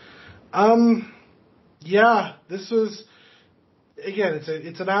underneath. This was, again,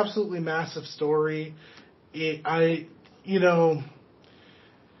 it's an absolutely massive story.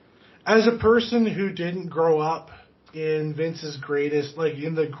 As a person who didn't grow up in Vince's greatest, like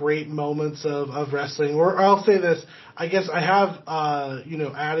in the great moments of wrestling, or I'll say this, I guess I have,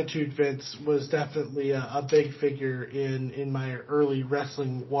 Attitude Vince was definitely a big figure in my early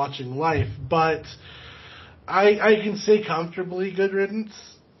wrestling watching life, but I can say comfortably good riddance.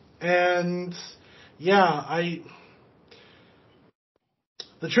 And the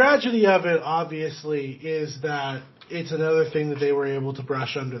tragedy of it obviously is that it's another thing that they were able to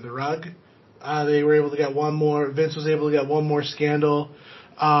brush under the rug. They were able to get Vince was able to get one more scandal,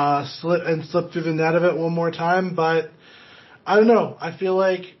 slip through the net of it one more time. But I don't know. I feel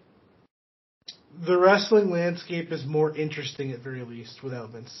like the wrestling landscape is more interesting at very least without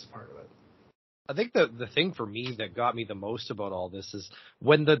Vince as part of it. I think the thing for me that got me the most about all this is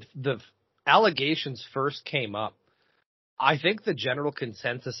when the allegations first came up, I think the general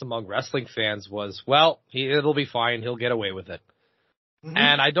consensus among wrestling fans was, well, it'll be fine. He'll get away with it. Mm-hmm.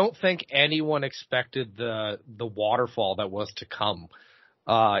 And I don't think anyone expected the waterfall that was to come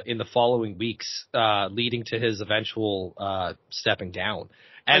in the following weeks, leading to his eventual stepping down.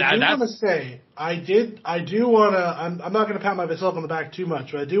 And I do want to say, I do want to, I'm not going to pat myself on the back too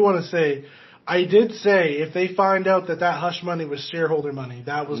much, but I do want to say, I did say if they find out that hush money was shareholder money,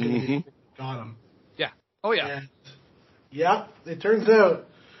 that was going to be got them. Yeah. Oh, yeah. And, yeah, it turns out,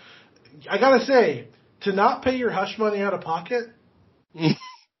 I got to say, to not pay your hush money out of pocket,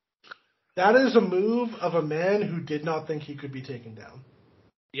 that is a move of a man who did not think he could be taken down.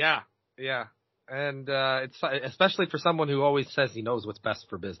 Yeah. Yeah. And it's especially for someone who always says he knows what's best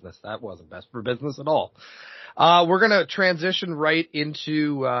for business. That wasn't best for business at all. We're going to transition right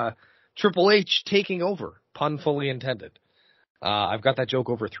into Triple H taking over, pun fully intended. I've got that joke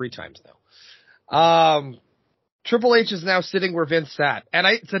over 3 times now. Triple H is now sitting where Vince sat. And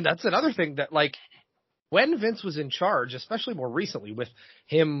that's another thing that, like, when Vince was in charge, especially more recently with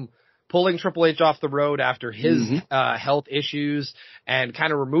him pulling Triple H off the road after his health issues and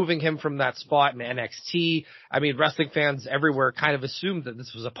kind of removing him from that spot in NXT. I mean, wrestling fans everywhere kind of assumed that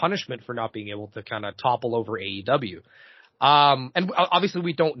this was a punishment for not being able to kind of topple over AEW. And obviously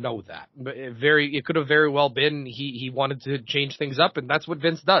we don't know that. But it could have very well been he wanted to change things up, and that's what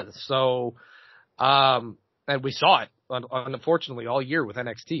Vince does. So, and we saw it, unfortunately, all year with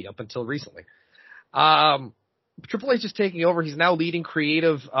NXT up until recently. Triple H is taking over. He's now leading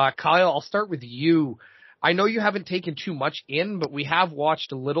creative. Kyle, I'll start with you. I know you haven't taken too much in, but we have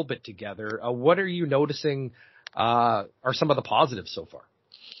watched a little bit together. What are you noticing are some of the positives so far?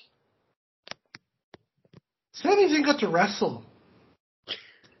 Sami Zayn got to wrestle.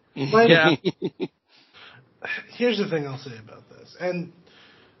 Like, Yeah. Here's the thing I'll say about this. And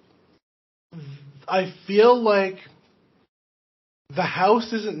I feel like the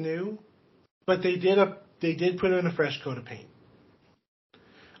house isn't new, but they did put in a fresh coat of paint.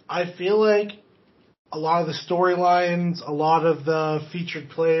 I feel like a lot of the storylines, a lot of the featured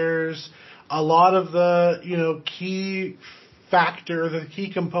players, a lot of the, key the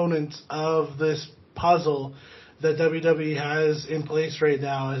key components of this puzzle that WWE has in place right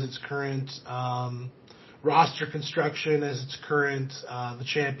now as its current roster construction, as its current the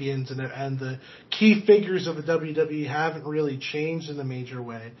champions and the key figures of the WWE haven't really changed in a major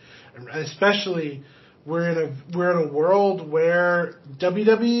way. And especially we're in a world where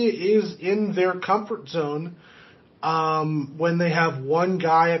WWE is in their comfort zone when they have one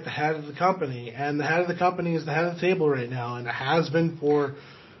guy at the head of the company, and the head of the company is the head of the table right now, and it has been for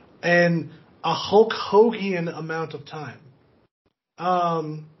a Hulk Hogan amount of time.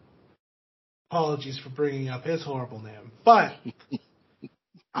 Apologies for bringing up his horrible name, but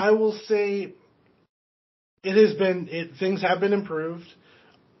I will say things have been improved.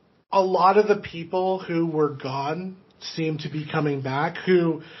 A lot of the people who were gone seem to be coming back,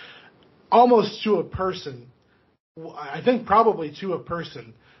 who almost to a person, I think probably to a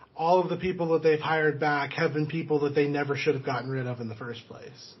person, all of the people that they've hired back have been people that they never should have gotten rid of in the first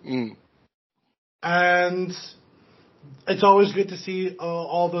place. And it's always good to see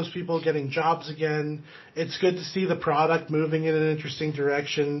all those people getting jobs again. It's good to see the product moving in an interesting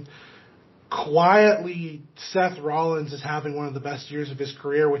direction. Quietly, Seth Rollins is having one of the best years of his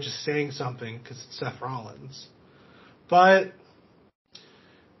career, which is saying something because it's Seth Rollins. But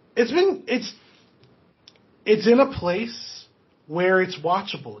it's in a place where it's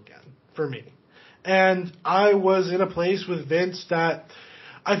watchable again for me. And I was in a place with Vince that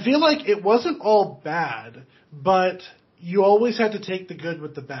I feel like it wasn't all bad, but you always had to take the good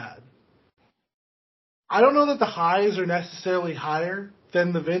with the bad. I don't know that the highs are necessarily higher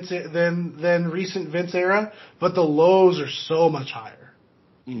than than recent Vince era, but the lows are so much higher.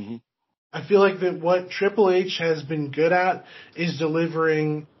 Mm-hmm. I feel like that what Triple H has been good at is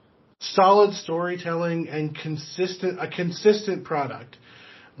delivering solid storytelling and a consistent product.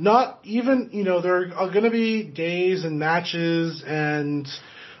 Not even, there are going to be days and matches and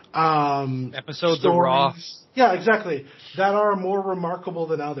episodes stories, of Raw. Yeah, exactly, that are more remarkable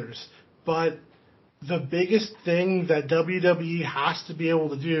than others. But the biggest thing that WWE has to be able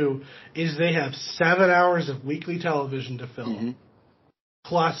to do is they have 7 hours of weekly television to film. Mm-hmm.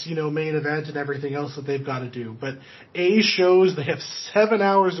 Plus, main event and everything else that they've got to do. But shows, they have 7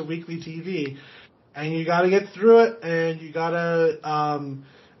 hours of weekly TV, and you got to get through it, and you got to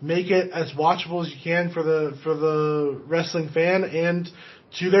make it as watchable as you can for the wrestling fan. And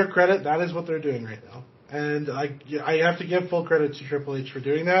to their credit, that is what they're doing right now. And I have to give full credit to Triple H for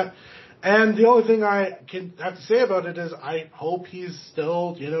doing that. And the only thing I can have to say about it is I hope he's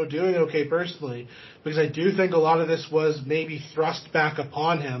still, doing okay personally, because I do think a lot of this was maybe thrust back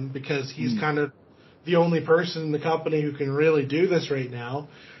upon him because he's kind of the only person in the company who can really do this right now.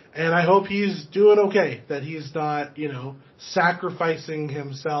 And I hope he's doing okay, that he's not, sacrificing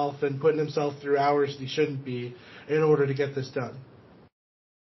himself and putting himself through hours he shouldn't be in order to get this done.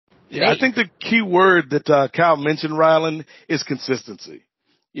 Yeah, I think the key word that Kyle mentioned, Rylan, is consistency.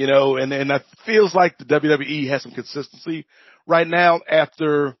 And it feels like the WWE has some consistency right now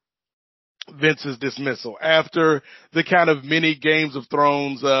after Vince's dismissal, after the kind of mini Games of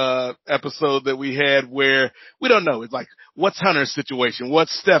Thrones episode that we had where we don't know. It's like, what's Hunter's situation?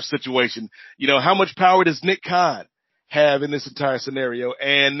 What's Steph's situation? How much power does Nick Khan have in this entire scenario?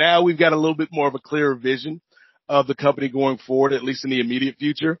 And now we've got a little bit more of a clearer vision of the company going forward, at least in the immediate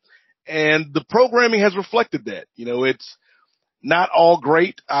future. And the programming has reflected that. It's not all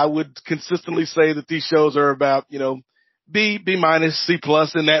great. I would consistently say that these shows are about, B minus, C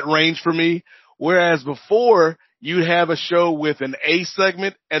plus in that range for me. Whereas before you'd have a show with an A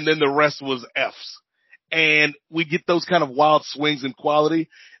segment and then the rest was Fs. And we get those kind of wild swings in quality.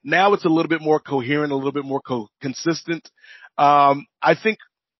 Now it's a little bit more coherent, a little bit more consistent. I think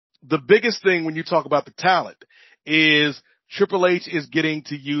the biggest thing when you talk about the talent is Triple H is getting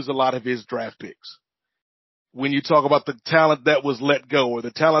to use a lot of his draft picks. When you talk about the talent that was let go or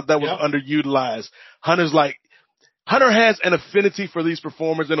the talent that was underutilized, Hunter has an affinity for these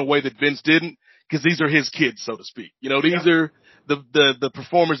performers in a way that Vince didn't, because these are his kids, so to speak. These are the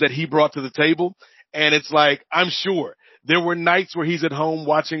performers that he brought to the table. And it's like, I'm sure there were nights where he's at home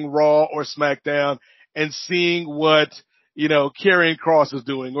watching Raw or SmackDown and seeing what, Karrion Kross is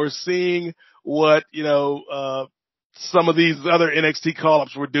doing, or seeing what, some of these other NXT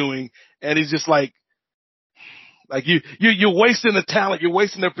call-ups were doing. And he's just like you're wasting the talent, you're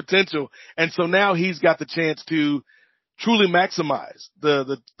wasting their potential. And so now he's got the chance to truly maximize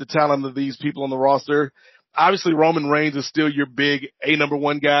the talent of these people on the roster. Obviously, Roman Reigns is still your big number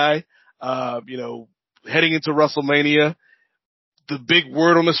one guy. Heading into WrestleMania, the big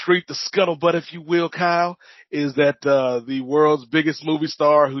word on the street, the scuttlebutt, if you will, Kyle, is that the world's biggest movie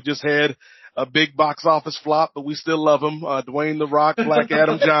star who just had a big box office flop, but we still love him, Dwayne "The Rock" Black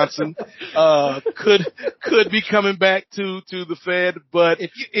Adam Johnson, could be coming back to the Fed. But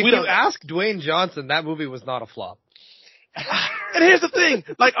if you ask Dwayne Johnson, that movie was not a flop. And here's the thing,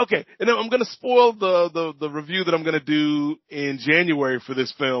 okay, and I'm going to spoil the review that I'm going to do in January for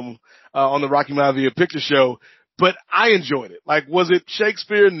this film on the Rocky Maivia Picture Show, but I enjoyed it. Was it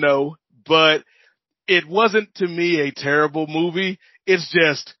Shakespeare? No, but it wasn't to me a terrible movie. It's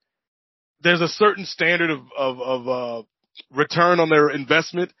just there's a certain standard of return on their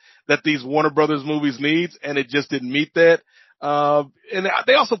investment that these Warner Brothers movies needs, and it just didn't meet that. And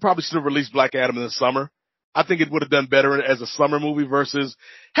they also probably should have released Black Adam in the summer. I think it would have done better as a summer movie versus,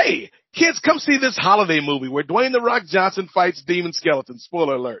 hey, kids, come see this holiday movie where Dwayne "The Rock" Johnson fights demon skeletons.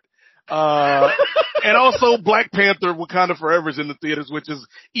 Spoiler alert. And also Black Panther Wakanda Forever is in the theaters, which is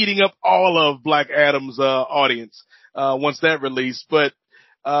eating up all of Black Adam's audience once that released. But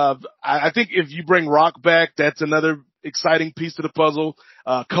I think if you bring Rock back, that's another exciting piece to the puzzle.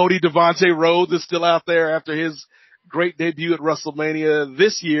 Cody Devontae Rhodes is still out there after his great debut at WrestleMania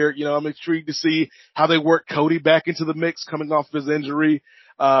this year. I'm intrigued to see how they work Cody back into the mix coming off his injury.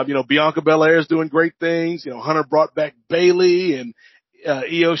 Bianca Belair is doing great things. Hunter brought back Bayley and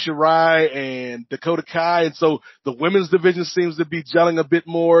Io Shirai and Dakota Kai. And so the women's division seems to be gelling a bit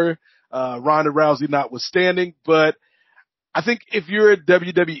more, Ronda Rousey notwithstanding. But I think if you're a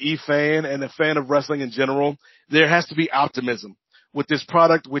WWE fan and a fan of wrestling in general, there has to be optimism with this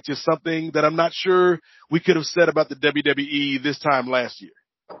product, which is something that I'm not sure we could have said about the WWE this time last year.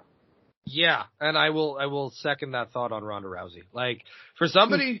 Yeah, and I will second that thought on Ronda Rousey. For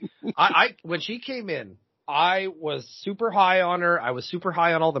somebody, I when she came in, I was super high on her. I was super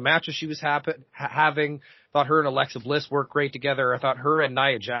high on all the matches she was having. Thought her and Alexa Bliss worked great together. I thought her and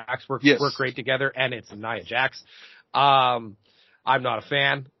Nia Jax worked great together, and it's Nia Jax. I'm not a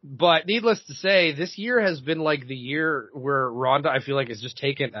fan, but needless to say, this year has been the year where Ronda, I feel has just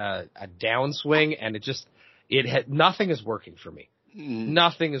taken a downswing, and nothing is working for me.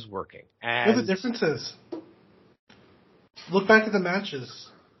 Nothing is working. And the difference is, look back at the matches.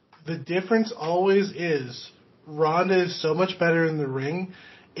 The difference always is Ronda is so much better in the ring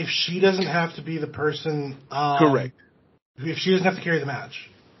if she doesn't have to be the person. Correct. If she doesn't have to carry the match.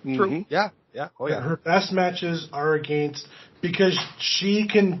 True. Mm-hmm. Yeah. Oh, yeah. Her best matches are against, because she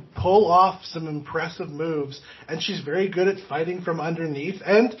can pull off some impressive moves, and she's very good at fighting from underneath,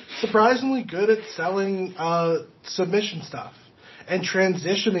 and surprisingly good at selling submission stuff and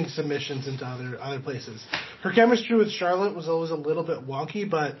transitioning submissions into other places. Her chemistry with Charlotte was always a little bit wonky,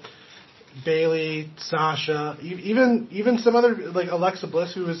 but Bailey, Sasha, even some other, like Alexa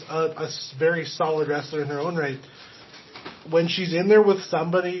Bliss, who is a very solid wrestler in her own right. When she's in there with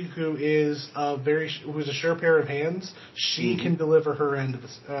somebody who's a sure pair of hands, she can deliver her end of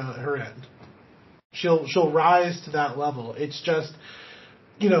her end. She'll rise to that level. It's just,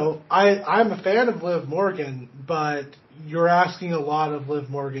 I'm a fan of Liv Morgan, but you're asking a lot of Liv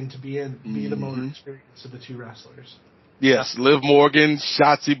Morgan to be the most experienced of the two wrestlers. Yes, Liv Morgan,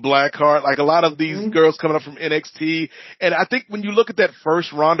 Shotzi Blackheart, like a lot of these girls coming up from NXT. And I think when you look at that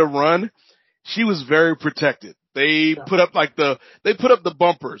first Ronda run, she was very protected. They put up the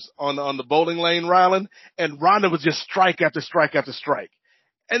bumpers on the bowling lane, Rylan, and Ronda was just strike after strike after strike.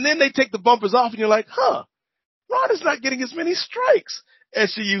 And then they take the bumpers off and you're like, Ronda's not getting as many strikes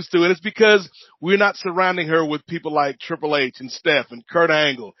as she used to. And it's because we're not surrounding her with people like Triple H and Steph and Kurt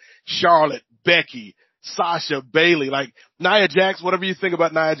Angle, Charlotte, Becky, Sasha, Bailey, like Nia Jax, whatever you think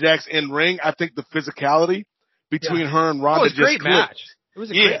about Nia Jax in ring, I think the physicality between her and Ronda just clicked. It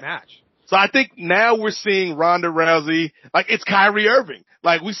was a great match. So I think now we're seeing Ronda Rousey, like it's Kyrie Irving.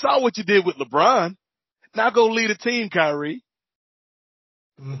 Like we saw what you did with LeBron. Now go lead a team, Kyrie.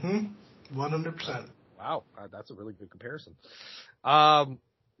 100%. Wow, that's a really good comparison.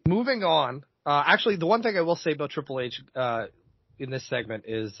 Moving on. Actually, the one thing I will say about Triple H in this segment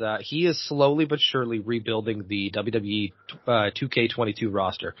is he is slowly but surely rebuilding the WWE 2K22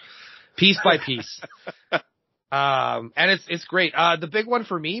 roster, piece by piece. And it's great. The big one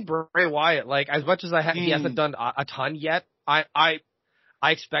for me, Bray Wyatt. Like as much as he hasn't done a ton yet, I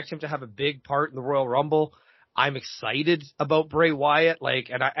expect him to have a big part in the Royal Rumble. I'm excited about Bray Wyatt,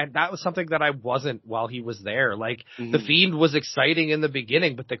 and that was something that I wasn't while he was there. Like, The Fiend was exciting in the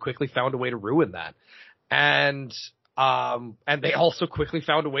beginning, but they quickly found a way to ruin that. And they also quickly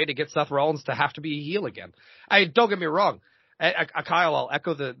found a way to get Seth Rollins to have to be a heel again. Don't get me wrong. Kyle, I'll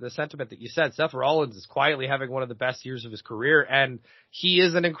echo the sentiment that you said. Seth Rollins is quietly having one of the best years of his career, and he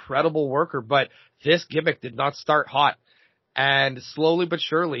is an incredible worker, but this gimmick did not start hot. And slowly but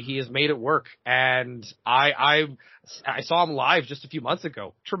surely, he has made it work. And I saw him live just a few months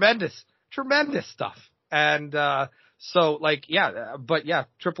ago. Tremendous stuff. And Triple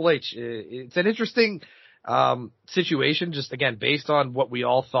H. It's an interesting situation. Just again, based on what we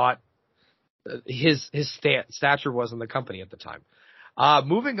all thought his stature was in the company at the time.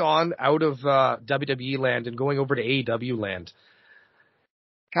 Moving on out of WWE land and going over to AEW land.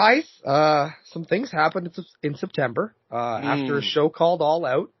 Guys, some things happened in September after a show called All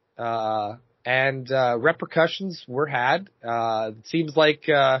Out, and repercussions were had. It seems like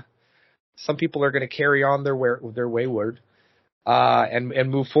some people are going to carry on their wayward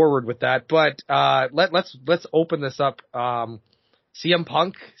and move forward with that. But let's open this up. CM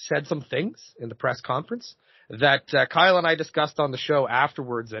Punk said some things in the press conference that Kyle and I discussed on the show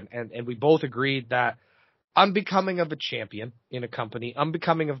afterwards, and we both agreed that unbecoming of a champion in a company,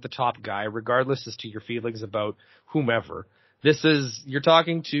 unbecoming of the top guy, regardless as to your feelings about whomever. You're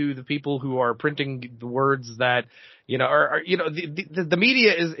talking to the people who are printing the words that, the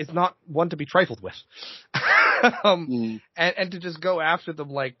media is not one to be trifled with. And to just go after them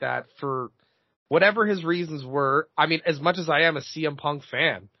like that for whatever his reasons were. I mean, as much as I am a CM Punk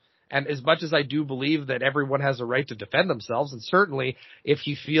fan, and as much as I do believe that everyone has a right to defend themselves, and certainly if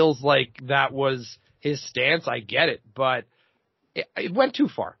he feels like that was his stance, I get it, but it went too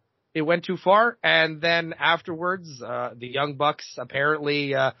far. It went too far, and then afterwards, the Young Bucks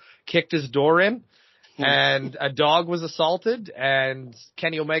apparently kicked his door in, and a dog was assaulted, and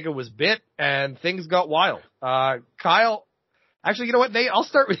Kenny Omega was bit, and things got wild. Kyle, actually, you know what, Nate? I'll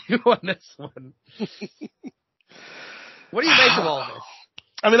start with you on this one. What do you make of all this?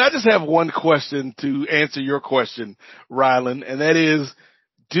 I mean, I just have one question to answer your question, Rylan, and that is,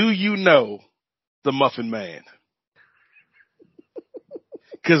 do you know the Muffin Man?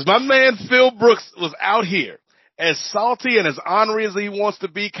 Because my man Phil Brooks was out here as salty and as ornery as he wants to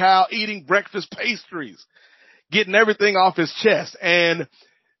be, Kyle, eating breakfast pastries, getting everything off his chest. And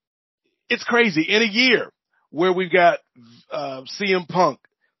it's crazy. In a year where we've got CM Punk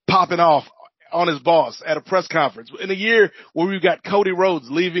popping off on his boss at a press conference, in a year where we've got Cody Rhodes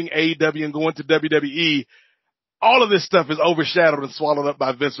leaving AEW and going to WWE, all of this stuff is overshadowed and swallowed up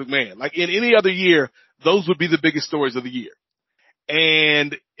by Vince McMahon. Like in any other year, those would be the biggest stories of the year.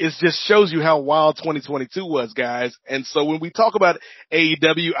 And it just shows you how wild 2022 was, guys. And so when we talk about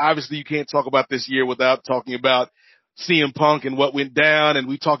AEW, obviously you can't talk about this year without talking about CM Punk and what went down. And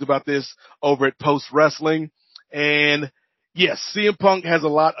we talked about this over at Post Wrestling. And yes, CM Punk has a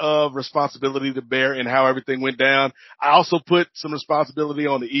lot of responsibility to bear in how everything went down. I also put some responsibility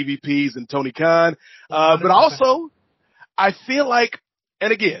on the EVPs and Tony Khan. But also, I feel like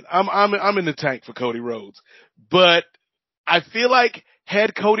and again, I'm in the tank for Cody Rhodes, but I feel like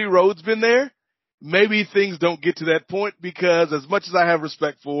had Cody Rhodes been there, maybe things don't get to that point, because as much as I have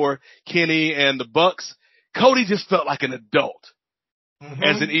respect for Kenny and the Bucks, Cody just felt like an adult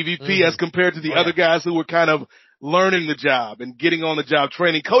as an EVP as compared to the other guys who were kind of learning the job and getting on the job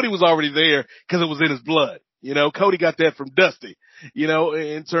training. Cody was already there because it was in his blood. You know, Cody got that from Dusty, you know,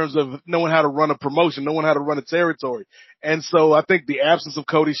 in terms of knowing how to run a promotion, knowing how to run a territory. And so I think the absence of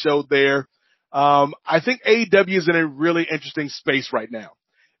Cody showed there. I think AEW is in a really interesting space right now,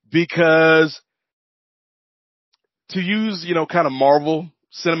 because to use, you know, kind of Marvel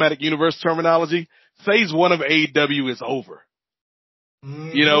Cinematic Universe terminology, phase 1 of AEW is over.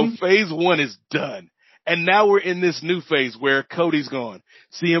 You know, phase 1 is done. And now we're in this new phase where Cody's gone.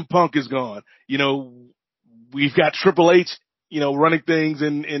 CM Punk is gone. You know, we've got Triple H, you know, running things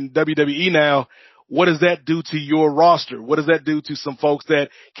in WWE now. What does that do to your roster? What does that do to some folks that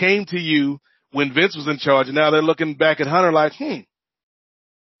came to you when Vince was in charge, and now they're looking back at Hunter like,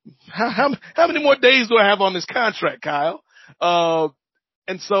 how many more days do I have on this contract, Kyle?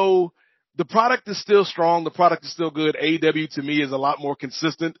 And so the product is still strong. The product is still good. AEW to me is a lot more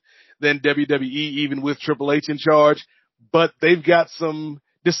consistent than WWE, even with Triple H in charge, but they've got some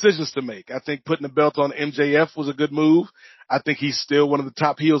decisions to make. I think putting the belt on MJF was a good move. I think he's still one of the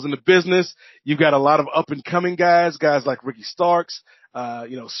top heels in the business. You've got a lot of up and coming guys like Ricky Starks,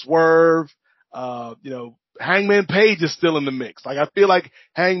 you know, Swerve, you know, Hangman Page is still in the mix. Like, I feel like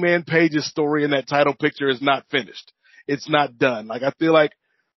Hangman Page's story in that title picture is not finished. It's not done. Like, I feel like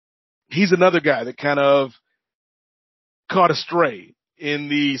he's another guy that kind of caught astray in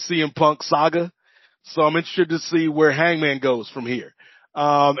the CM Punk saga. So I'm interested to see where Hangman goes from here.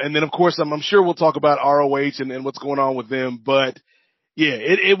 And then of course, I'm sure we'll talk about ROH and what's going on with them. But yeah,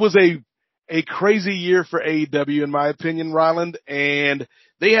 it was a crazy year for AEW in my opinion, Ryland, and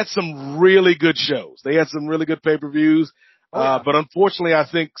they had some really good shows. They had some really good pay-per-views. But unfortunately, I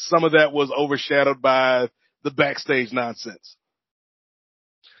think some of that was overshadowed by the backstage nonsense.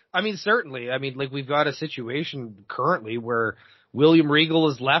 I mean, certainly. I mean, like, we've got a situation currently where William Regal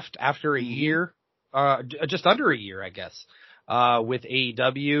is left after a year, just under a year, I guess, with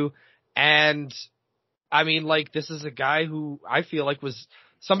AEW. And I mean, like, this is a guy who I feel like was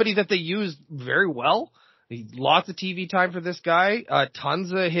somebody that they used very well. Lots of TV time for this guy.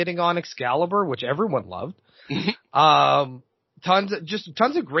 Tons of hitting on Excalibur, which everyone loved.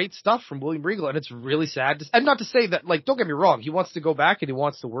 Tons of great stuff from William Regal, and it's really sad. And not to say that, like, don't get me wrong, he wants to go back and he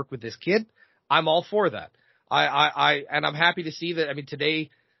wants to work with this kid. I'm all for that. And I'm happy to see that. I mean, today,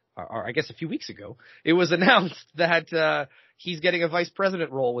 or I guess a few weeks ago, it was announced that he's getting a vice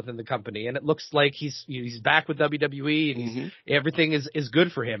president role within the company, and it looks like he's back with WWE, and everything is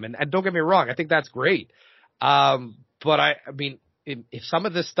good for him. And don't get me wrong, I think that's great. But I mean, if some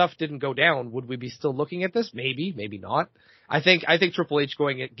of this stuff didn't go down, would we be still looking at this? Maybe, maybe not. I think Triple H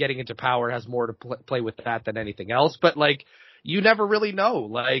getting into power has more to play with that than anything else. But like, you never really know.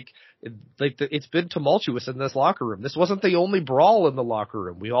 Like it's been tumultuous in this locker room. This wasn't the only brawl in the locker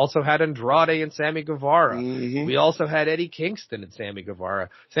room. We also had Andrade and Sammy Guevara. We also had Eddie Kingston and Sammy Guevara.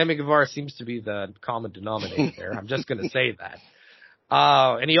 Sammy Guevara seems to be the common denominator there. I'm just going to say that.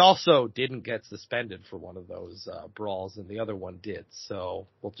 And he also didn't get suspended for one of those brawls, and the other one did. So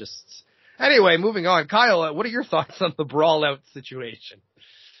we'll just... Anyway, moving on. Kyle, what are your thoughts on the brawl out situation?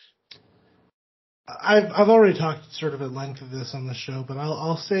 I've already talked sort of at length of this on the show, but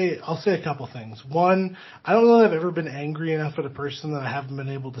I'll say a couple things. One, I don't know that I've ever been angry enough at a person that I haven't been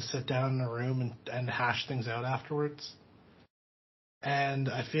able to sit down in a room and hash things out afterwards. And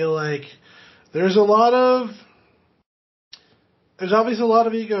I feel like there's obviously a lot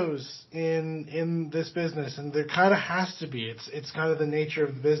of egos in this business, and there kind of has to be. It's kind of the nature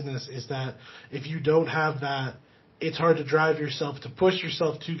of the business, is that if you don't have that, it's hard to drive yourself, to push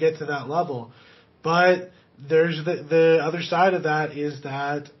yourself to get to that level. But there's the other side of that, is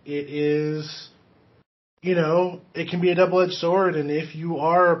that it is, you know, it can be a double-edged sword, and if you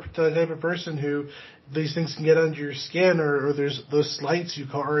are the type of person who these things can get under your skin, or there's those slights, you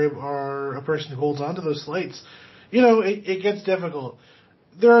are a person who holds on to those slights, you know, it gets difficult.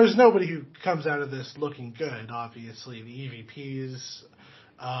 There is nobody who comes out of this looking good, obviously. The EVPs,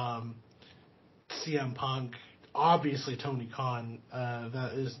 CM Punk, obviously Tony Khan.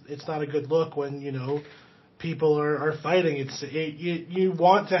 It's not a good look when, you know, people are fighting. You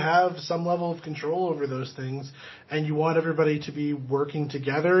want to have some level of control over those things, and you want everybody to be working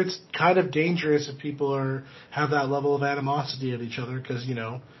together. It's kind of dangerous if people have that level of animosity at each other, because, you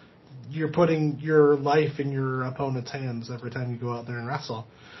know, you're putting your life in your opponent's hands every time you go out there and wrestle.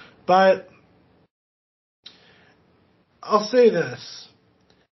 But I'll say this.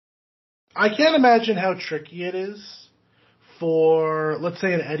 I can't imagine how tricky it is for, let's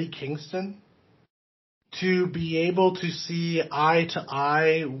say, an Eddie Kingston to be able to see eye to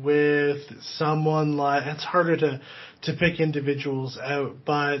eye with someone like, it's harder to pick individuals out,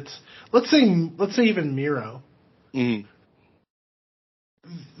 but let's say even Miro. Mm.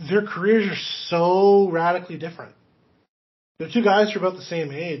 Their careers are so radically different. They're two guys who are about the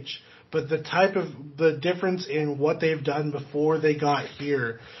same age, but the difference in what they've done before they got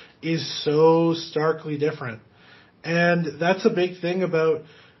here is so starkly different. And that's a big thing about,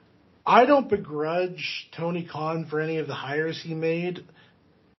 I don't begrudge Tony Khan for any of the hires he made.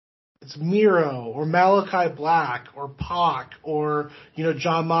 It's Miro or Malachi Black or Pac or,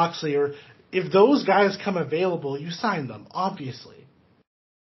 John Moxley, or if those guys come available, you sign them, obviously.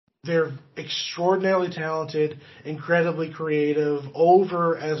 They're extraordinarily talented, incredibly creative,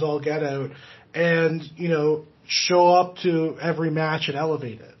 over as all get out, and, show up to every match and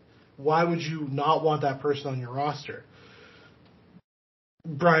elevate it. Why would you not want that person on your roster?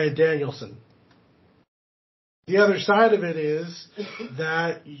 Bryan Danielson. The other side of it is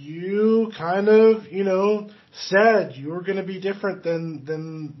that you kind of, said you were going to be different than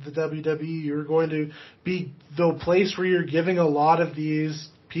the WWE. You're going to be the place where you're giving a lot of these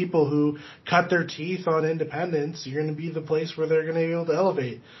people who cut their teeth on independence, you're going to be the place where they're going to be able to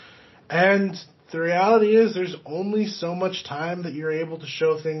elevate. And the reality is there's only so much time that you're able to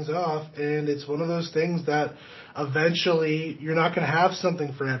show things off, and it's one of those things that eventually you're not going to have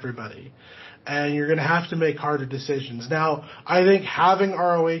something for everybody, and you're going to have to make harder decisions. Now, I think having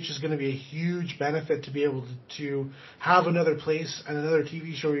ROH is going to be a huge benefit to be able to have another place and another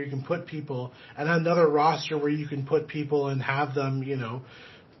TV show where you can put people, and another roster where you can put people and have them,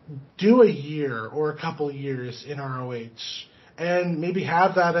 do a year or a couple years in ROH, and maybe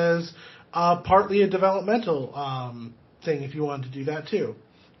have that as partly a developmental thing if you wanted to do that too,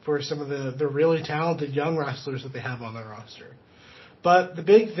 for some of the really talented young wrestlers that they have on their roster. But the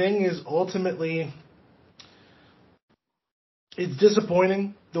big thing is ultimately it's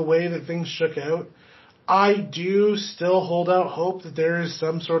disappointing the way that things shook out. I do still hold out hope that there is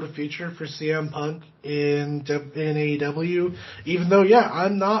some sort of future for CM Punk in AEW, even though,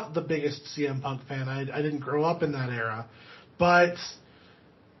 I'm not the biggest CM Punk fan. I didn't grow up in that era. But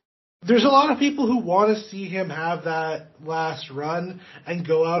there's a lot of people who want to see him have that last run and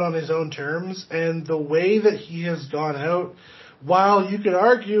go out on his own terms. And the way that he has gone out, while you could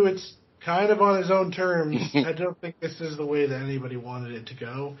argue it's kind of on his own terms, I don't think this is the way that anybody wanted it to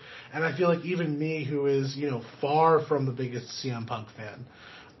go. And I feel like even me, who is, far from the biggest CM Punk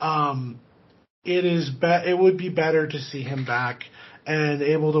fan, it would be better to see him back and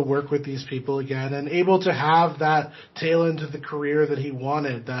able to work with these people again and able to have that tail end to the career that he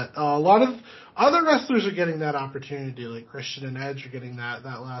wanted. That a lot of other wrestlers are getting that opportunity, like Christian and Edge are getting that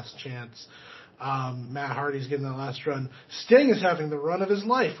last chance. Matt Hardy's getting that last run. Sting is having the run of his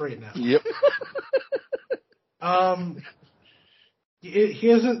life right now. Yep.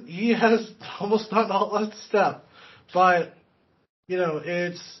 He has almost not all left step, but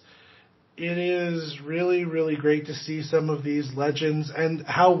it is really, really great to see some of these legends and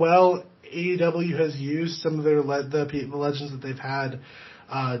how well AEW has used some of the legends that they've had.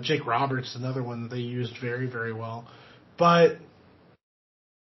 Jake Roberts, another one that they used very, very well. But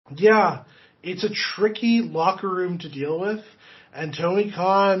yeah, it's a tricky locker room to deal with, and Tony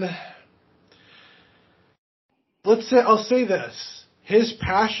Khan, I'll say this, his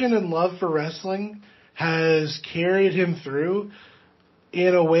passion and love for wrestling has carried him through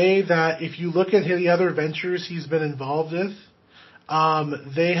in a way that if you look at the other ventures he's been involved with,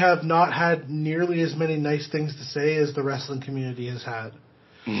 they have not had nearly as many nice things to say as the wrestling community has had.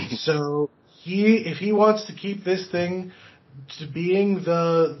 So if he wants to keep this thing to being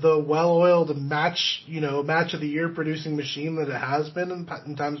the well-oiled match of the year producing machine that it has been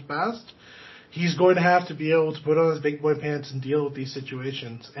in times past, he's going to have to be able to put on his big boy pants and deal with these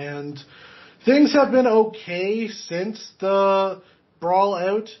situations. And things have been okay since the brawl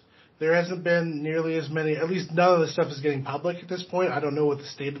out. There hasn't been nearly as many, at least none of the stuff is getting public at this point. I don't know what the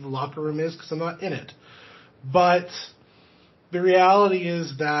state of the locker room is because I'm not in it. But the reality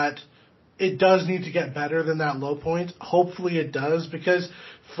is that it does need to get better than that low point. Hopefully it does, because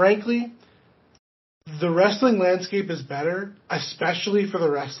frankly, the wrestling landscape is better, especially for the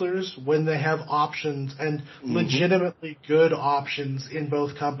wrestlers, when they have options and legitimately good options in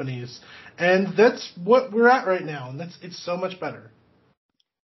both companies. And that's what we're at right now, and it's so much better.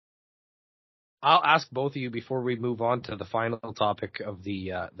 I'll ask both of you before we move on to the final topic of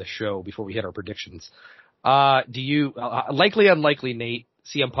the show, before we hit our predictions. Do you, likely unlikely, Nate,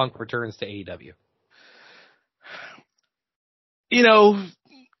 CM Punk returns to AEW?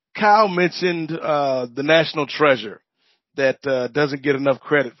 Kyle mentioned the national treasure that doesn't get enough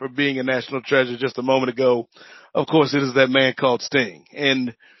credit for being a national treasure just a moment ago. Of course, it is that man called Sting.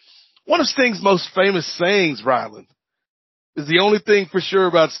 And one of Sting's most famous sayings, Rylan, is the only thing for sure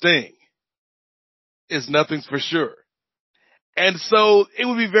about Sting is nothing's for sure. And so it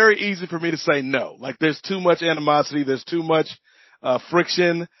would be very easy for me to say no. Like there's too much animosity. There's too much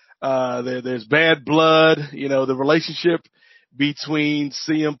friction. There's bad blood. You know, the relationship between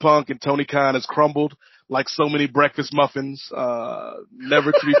CM Punk and Tony Khan has crumbled like so many breakfast muffins,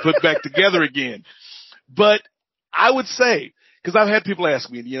 never to be put back together again. But I would say, because I've had people ask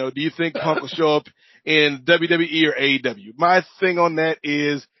me, you know, do you think Punk will show up in WWE or AEW? My thing on that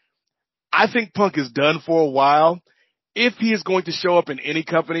is I think Punk is done for a while. If he is going to show up in any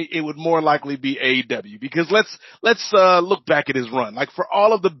company, it would more likely be AEW, because let's look back at his run. Like for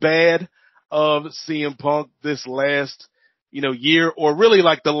all of the bad of CM Punk this last, year, or really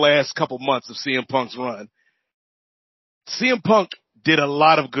like the last couple months of CM Punk's run, CM Punk did a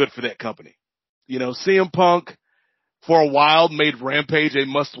lot of good for that company. CM Punk for a while made Rampage a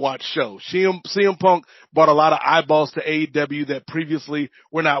must-watch show. CM Punk brought a lot of eyeballs to AEW that previously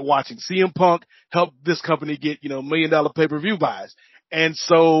were not watching. CM Punk helped this company get, $1 million pay-per-view buys. And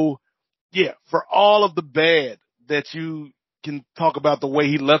so, yeah, for all of the bad that you can talk about the way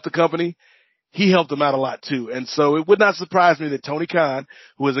he left the company, he helped them out a lot too. And so it would not surprise me that Tony Khan,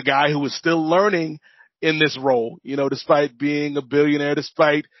 who is a guy who is still learning in this role, despite being a billionaire,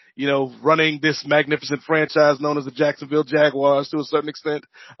 despite, running this magnificent franchise known as the Jacksonville Jaguars to a certain extent.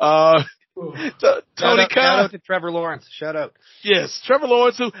 Tony Khan. Shout out to Trevor Lawrence. Shout out. Yes, Trevor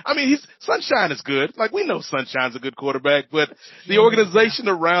Lawrence, Sunshine is good. Like, we know Sunshine's a good quarterback, but the organization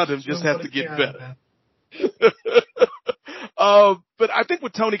around him just has to get better. But I think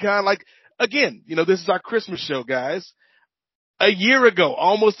with Tony Khan, again, this is our Christmas show, guys. A year ago,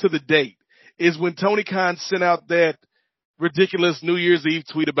 almost to the date, is when Tony Khan sent out that ridiculous New Year's Eve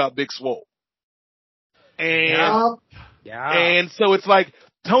tweet about Big Swole. And so it's like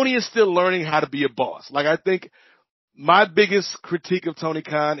Tony is still learning how to be a boss. Like, I think my biggest critique of Tony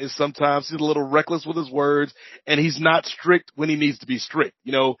Khan is sometimes he's a little reckless with his words and he's not strict when he needs to be strict.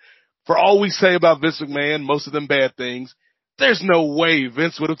 For all we say about Vince McMahon, most of them bad things, there's no way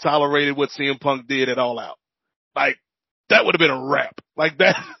Vince would have tolerated what CM Punk did at All Out. Like, that would have been a wrap. Like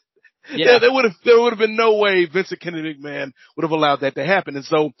that. Yeah, there would have been no way Vincent Kennedy McMahon would have allowed that to happen. And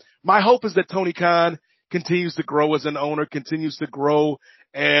so my hope is that Tony Khan continues to grow as an owner, continues to grow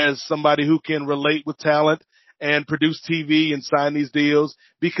as somebody who can relate with talent and produce TV and sign these deals,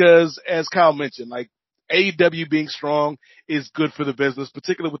 because as Kyle mentioned, like AEW being strong is good for the business,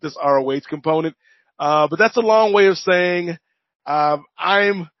 particularly with this ROH component. But that's a long way of saying, I'm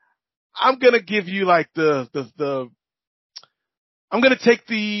going to give you like I'm going to take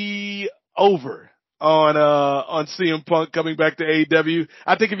the over on CM Punk coming back to AEW.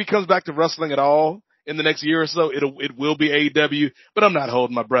 I think if he comes back to wrestling at all in the next year or so, it will be AEW, but I'm not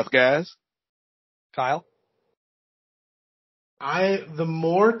holding my breath, guys. Kyle? The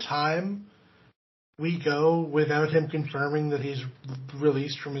more time we go without him confirming that he's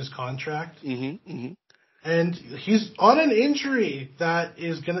released from his contract, and he's on an injury that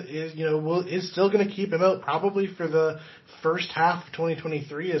is still gonna keep him out probably for the first half of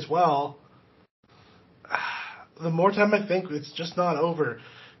 2023 as well. The more time I think it's just not over.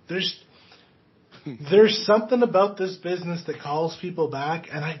 There's something about this business that calls people back,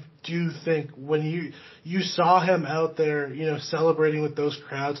 and I do think when you saw him out there, celebrating with those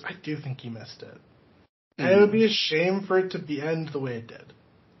crowds, I do think he missed it. And it would be a shame for it to end the way it did.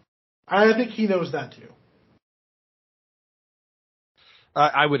 I think he knows that too.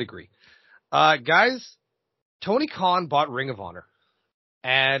 I would agree. Guys, Tony Khan bought Ring of Honor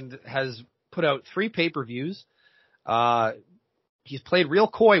and has put out 3 pay-per-views. He's played real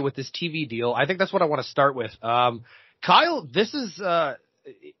coy with this TV deal. I think that's what I want to start with. Kyle, this is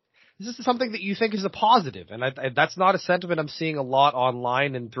something that you think is a positive, and that's not a sentiment I'm seeing a lot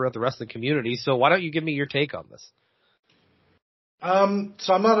online and throughout the rest of the community. So why don't you give me your take on this?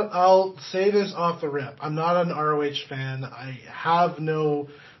 So I'll say this off the rip. I'm not an ROH fan. I have no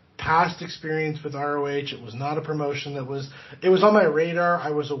past experience with ROH. It was not a promotion it was on my radar.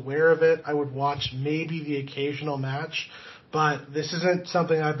 I was aware of it. I would watch maybe the occasional match, but this isn't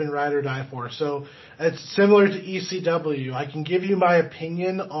something I've been ride or die for. So it's similar to ECW. I can give you my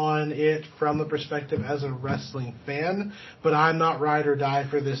opinion on it from the perspective as a wrestling fan, but I'm not ride or die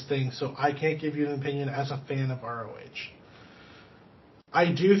for this thing, so I can't give you an opinion as a fan of ROH.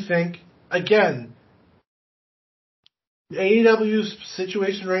 I do think, again, AEW's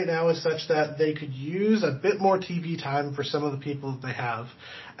situation right now is such that they could use a bit more TV time for some of the people that they have.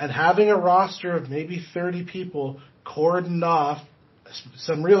 And having a roster of maybe 30 people cordoned off,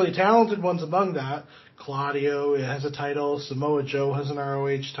 some really talented ones among that. Claudio has a title. Samoa Joe has an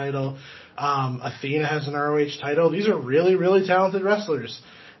ROH title. Athena has an ROH title. These are really, really talented wrestlers.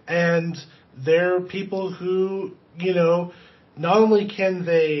 And they're people who, not only can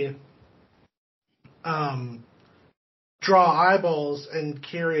they draw eyeballs and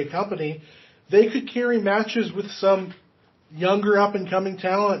carry a company, they could carry matches with some younger up-and-coming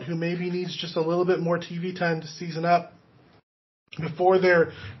talent who maybe needs just a little bit more TV time to season up before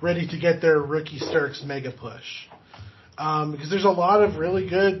they're ready to get their Rookie Starks mega push. Because there's a lot of really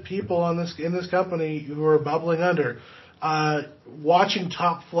good people in this company who are bubbling under. Watching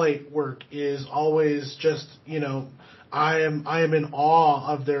Top Flight work is always just, I am in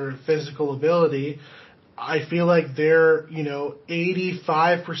awe of their physical ability. I feel like they're,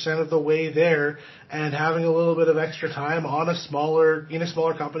 85% of the way there, and having a little bit of extra time on a smaller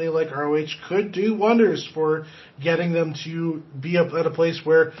company like ROH could do wonders for getting them to be at a place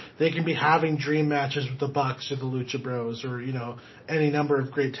where they can be having dream matches with the Bucks or the Lucha Bros or, any number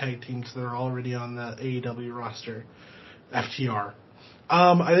of great tag teams that are already on the AEW roster, FTR.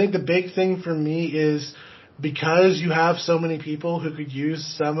 I think the big thing for me is, because you have so many people who could use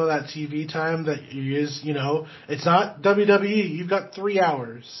some of that TV time that you use, it's not WWE. You've got 3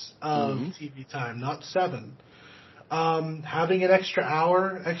 hours of TV time, not 7. Having an extra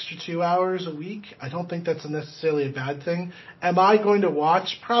hour, extra 2 hours a week, I don't think that's necessarily a bad thing. Am I going to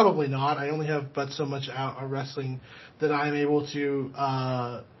watch? Probably not. I only have but so much wrestling that I'm able to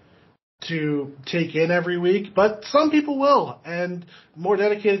take in every week, but some people will, and more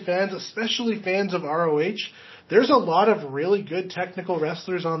dedicated fans, especially fans of ROH. There's a lot of really good technical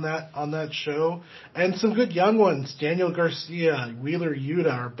wrestlers on that show, and some good young ones. Daniel Garcia, Wheeler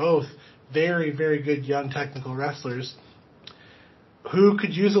Yuta are both very, very good young technical wrestlers who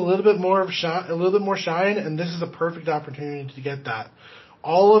could use a little bit more shine, and this is a perfect opportunity to get that.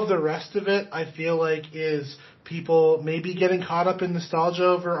 All of the rest of it, I feel like, is people maybe getting caught up in nostalgia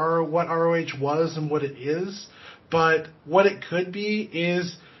over what ROH was and what it is. But what it could be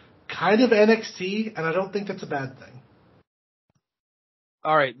is kind of NXT, and I don't think that's a bad thing.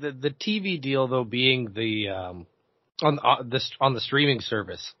 All right, the TV deal though being the on the streaming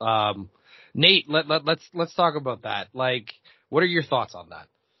service. Nate, let's talk about that. Like, what are your thoughts on that?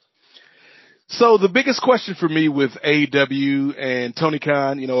 So the biggest question for me with AEW and Tony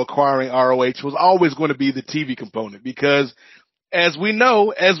Khan, acquiring ROH was always going to be the TV component, because as we've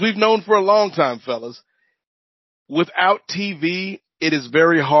known for a long time, fellas, without TV, it is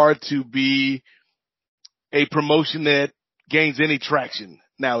very hard to be a promotion that gains any traction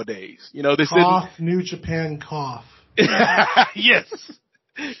nowadays. New Japan cough. Yes.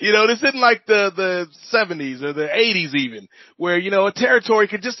 This isn't like the 70s or the 80s even, where, a territory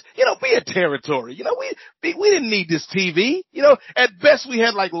could just, be a territory. We didn't need this TV. At best we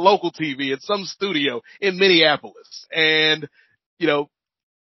had like local TV at some studio in Minneapolis. And,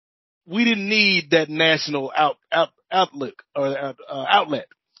 we didn't need that national outlet.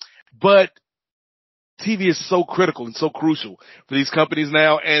 But TV is so critical and so crucial for these companies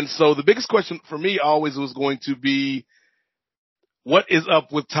now. And so the biggest question for me always was going to be, what is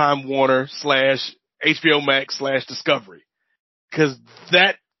up with Time Warner / HBO Max / Discovery? Because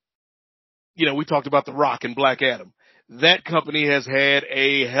that, we talked about The Rock and Black Adam. That company has had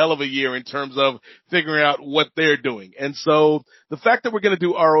a hell of a year in terms of figuring out what they're doing. And so the fact that we're going to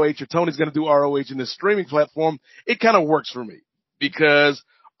do ROH, or Tony's going to do ROH in this streaming platform, it kind of works for me, because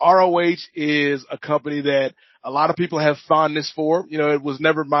ROH is a company that a lot of people have fondness for. It was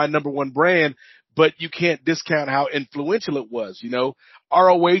never my number one brand, but you can't discount how influential it was.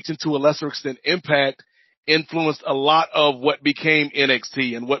 ROH, and to a lesser extent Impact, influenced a lot of what became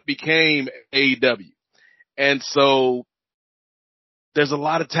NXT and what became AEW. And so there's a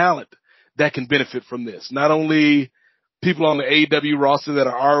lot of talent that can benefit from this. Not only people on the AEW roster that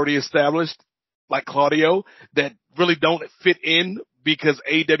are already established, like Claudio, that really don't fit in because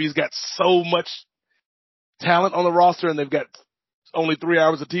AEW's got so much talent on the roster and they've got only 3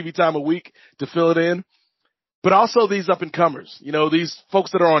 hours of TV time a week to fill it in. But also these up-and-comers, these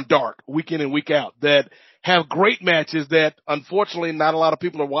folks that are on Dark week in and week out that have great matches that unfortunately not a lot of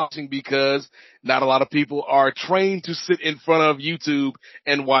people are watching, because not a lot of people are trained to sit in front of YouTube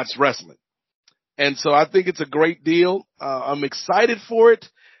and watch wrestling. And so I think it's a great deal. I'm excited for it.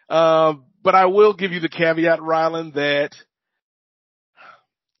 But I will give you the caveat, Rylan, that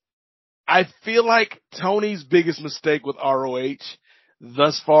I feel like Tony's biggest mistake with ROH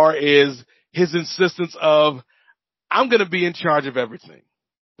thus far is his insistence of, I'm going to be in charge of everything.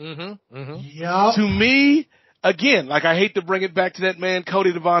 Yep. To me, again, like I hate to bring it back to that man,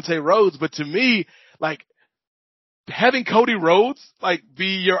 Cody Devontae Rhodes, but to me, like having Cody Rhodes, like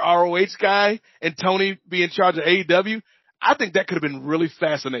be your ROH guy and Tony be in charge of AEW, I think that could have been really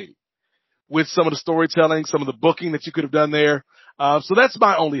fascinating with some of the storytelling, some of the booking that you could have done there. So that's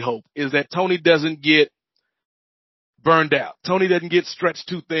my only hope is that Tony doesn't get burned out. Tony doesn't get stretched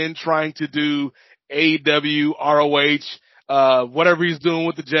too thin trying to do AEW, ROH, whatever he's doing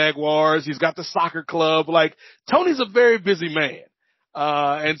with the Jaguars. He's got the soccer club. Like Tony's a very busy man.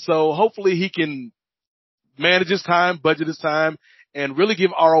 And so hopefully he can manage his time, budget his time, and really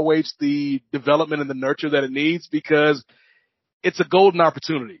give ROH the development and the nurture that it needs because it's a golden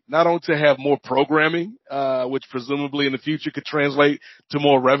opportunity, not only to have more programming, which presumably in the future could translate to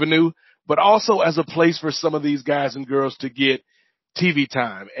more revenue, but also as a place for some of these guys and girls to get TV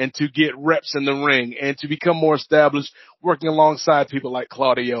time and to get reps in the ring and to become more established working alongside people like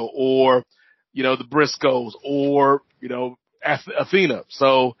Claudio or, you know, the Briscoes or, you know, Athena.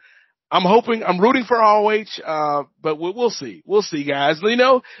 So I'm rooting for ROH, but we'll see. We'll see, guys. You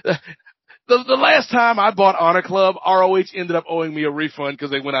know, the last time I bought Honor Club, ROH ended up owing me a refund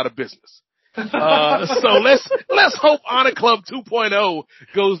because they went out of business. So let's hope Honor Club 2.0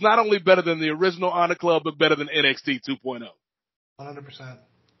 goes not only better than the original Honor Club, but better than NXT 2.0. 100%.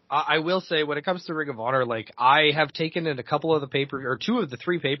 I will say when it comes to Ring of Honor, like I have taken in a couple of the two of the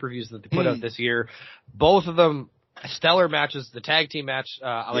three pay-per-views that they put out this year, both of them stellar matches. The tag team match,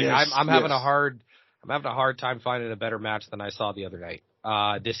 I'm having a hard time finding a better match than I saw the other night,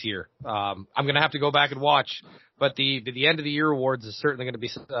 this year. I'm going to have to go back and watch, but the end of the year awards is certainly going to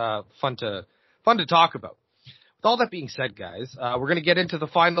be, fun to talk about. With all that being said, guys, we're going to get into the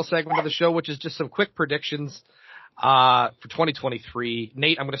final segment of the show, which is just some quick predictions, for 2023.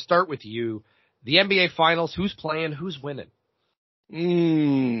 Nate, I'm going to start with you. The NBA finals, who's playing, who's winning?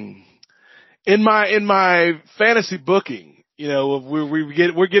 In my fantasy booking, you know,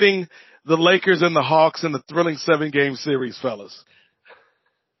 we're getting the Lakers and the Hawks in the thrilling 7-game series, fellas.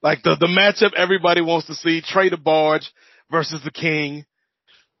 Like the matchup everybody wants to see, Trey DeBarge versus the King.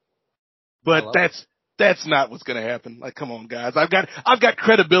 But that's not what's going to happen. Like, come on, guys. I've got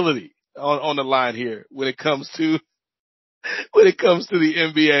credibility on the line here when it comes to the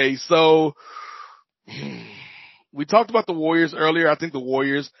NBA. So we talked about the Warriors earlier. I think the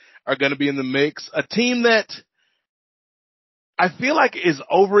Warriors are going to be in the mix. A team that I feel like is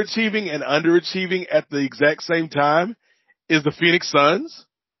overachieving and underachieving at the exact same time is the Phoenix Suns.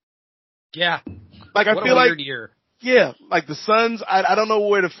 Yeah. Like I what feel a like weird year. Yeah, like the Suns, I don't know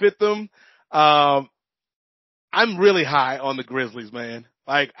where to fit them. I'm really high on the Grizzlies, man.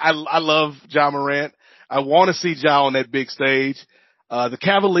 Like I love Ja Morant. I want to see Ja on that big stage. The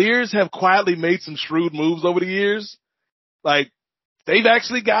Cavaliers have quietly made some shrewd moves over the years. Like they've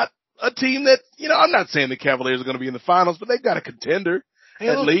actually got a team that, you know, I'm not saying the Cavaliers are going to be in the finals, but they've got a contender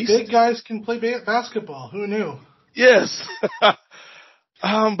at least. Big guys can play basketball. Who knew? Yes.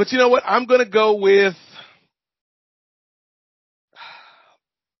 But you know what? I'm going to go with,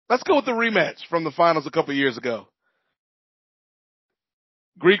 let's go with the rematch from the finals a couple years ago.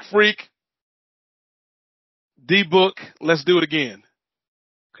 Greek Freak, D-Book, let's do it again.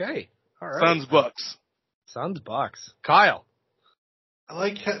 Okay. All right. Suns Bucks. Kyle. I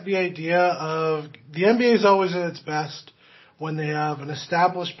like the idea of the NBA is always at its best when they have an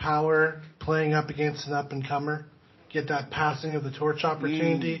established power playing up against an up-and-comer. Get that passing of the torch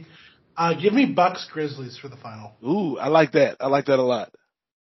opportunity. Give me Bucks Grizzlies for the final. Ooh, I like that. I like that a lot.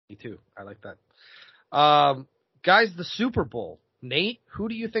 Me too. I like that. Guys, the Super Bowl. Nate, who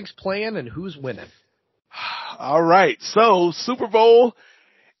do you think's playing and who's winning? All right. So Super Bowl,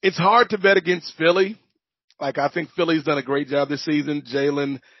 it's hard to bet against Philly. Like I think Philly's done a great job this season.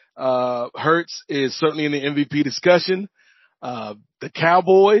 Jalen Hurts is certainly in the MVP discussion. The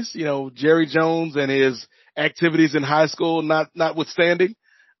Cowboys, you know, Jerry Jones and his activities in high school notwithstanding,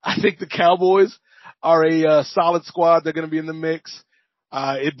 I think the Cowboys are a solid squad. They're going to be in the mix.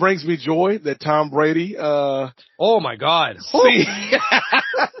 It brings me joy that Tom Brady, oh my God. See,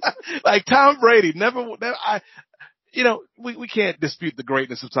 like Tom Brady we can't dispute the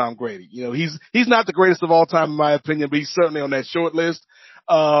greatness of Tom Brady. You know, he's not the greatest of all time in my opinion, but he's certainly on that short list.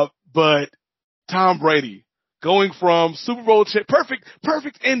 But Tom Brady going from Super Bowl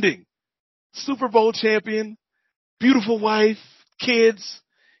perfect ending, Super Bowl champion, beautiful wife, kids.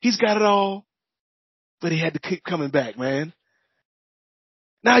 He's got it all, but he had to keep coming back, man.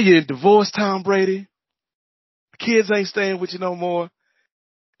 Now you're divorced, Tom Brady. The kids ain't staying with you no more.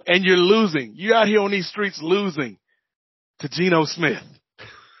 And you're losing. You're out here on these streets losing to Geno Smith.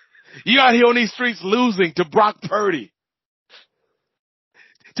 You out here on these streets losing to Brock Purdy.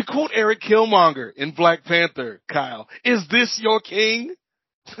 To quote Eric Killmonger in Black Panther, Kyle, is this your king?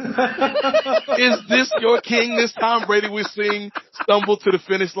 Is this your king? This Tom Brady we're seeing stumble to the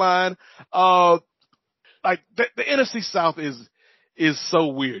finish line. Like the NFC South is so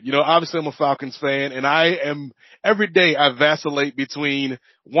weird. You know, obviously I'm a Falcons fan, and every day I vacillate between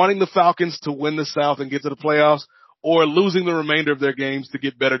wanting the Falcons to win the South and get to the playoffs or losing the remainder of their games to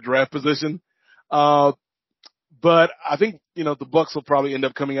get better draft position. But I think, you know, the Bucs will probably end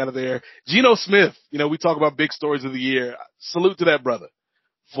up coming out of there. Geno Smith, you know, we talk about big stories of the year. Salute to that brother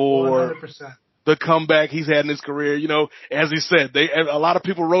for 100%. the comeback he's had in his career. You know, as he said, a lot of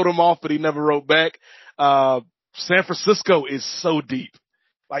people wrote him off, but he never wrote back. San Francisco is so deep,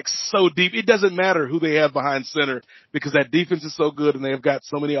 like so deep. It doesn't matter who they have behind center because that defense is so good and they have got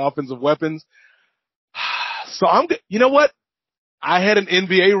so many offensive weapons. So you know what? I had an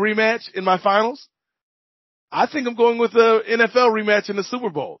NBA rematch in my finals. I think I'm going with the NFL rematch in the Super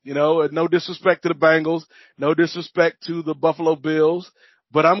Bowl. You know, no disrespect to the Bengals, no disrespect to the Buffalo Bills,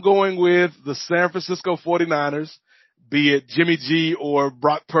 but I'm going with the San Francisco 49ers, be it Jimmy G or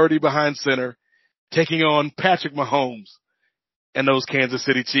Brock Purdy behind center, taking on Patrick Mahomes and those Kansas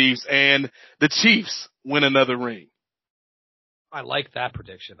City Chiefs, and the Chiefs win another ring. I like that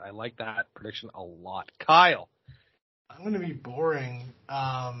prediction. I like that prediction a lot. Kyle. I'm going to be boring.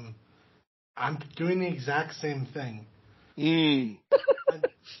 I'm doing the exact same thing. Here's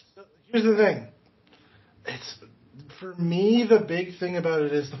the thing. For me, the big thing about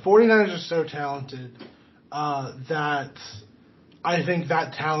it is the 49ers are so talented that I think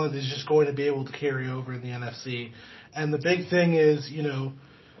that talent is just going to be able to carry over in the NFC. And the big thing is, you know,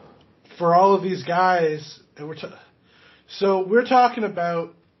 for all of these guys, and we're talking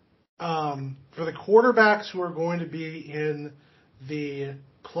about for the quarterbacks who are going to be in the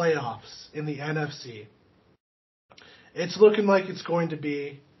playoffs in the NFC. It's looking like it's going to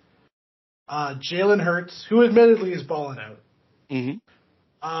be Jalen Hurts, who admittedly is balling out.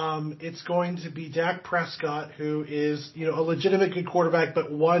 Mm-hmm. It's going to be Dak Prescott, who is, you know, a legitimate good quarterback,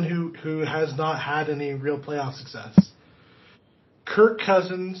 but one who has not had any real playoff success. Kirk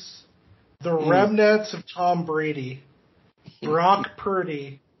Cousins, the remnants of Tom Brady, Brock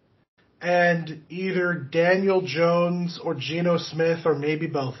Purdy, and either Daniel Jones or Geno Smith or maybe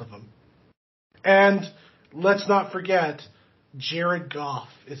both of them. And let's not forget, Jared Goff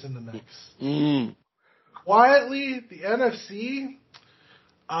is in the mix. Quietly, the NFC,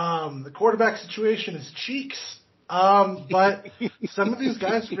 the quarterback situation is cheeks. But some of these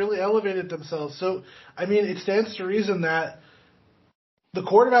guys really elevated themselves. So, I mean, it stands to reason that the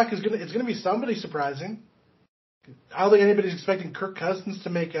quarterback it's going to be somebody surprising. I don't think anybody's expecting Kirk Cousins to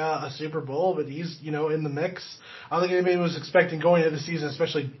make a Super Bowl, but he's, you know, in the mix. I don't think anybody was expecting going into the season,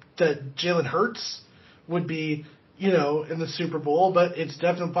 especially that Jalen Hurts would be, you know, in the Super Bowl, but it's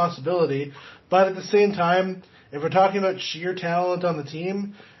definitely a possibility. But at the same time, if we're talking about sheer talent on the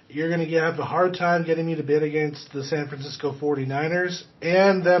team, you're going to have a hard time getting me to bid against the San Francisco 49ers.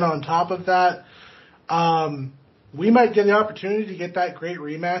 And then on top of that, we might get the opportunity to get that great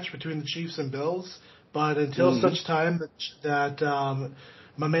rematch between the Chiefs and Bills. But until such time that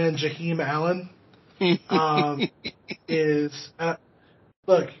my man Jaheim Allen is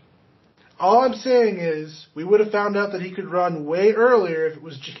look, all I'm saying is we would have found out that he could run way earlier if it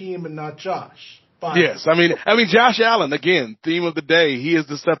was Jaheim and not Josh. But, yes, I mean Josh Allen, again, theme of the day. He is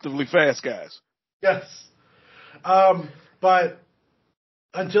deceptively fast, guys. Yes, but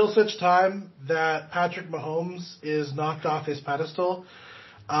until such time that Patrick Mahomes is knocked off his pedestal,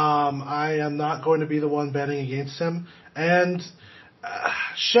 I am not going to be the one betting against him. And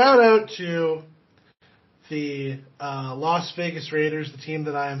shout out to the Las Vegas Raiders, the team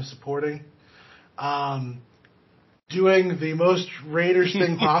that I am supporting, doing the most Raiders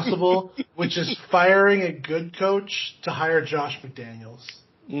thing possible, which is firing a good coach to hire Josh McDaniels.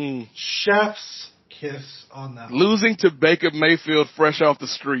 Chef's kiss on that. Losing to Baker Mayfield fresh off the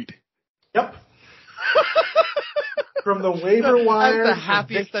street. Yep. From the waiver wire. That's the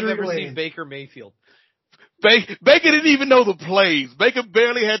happiest I've ever lane. seen Baker Mayfield. Baker didn't even know the plays. Baker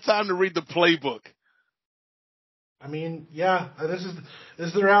barely had time to read the playbook. I mean, yeah, this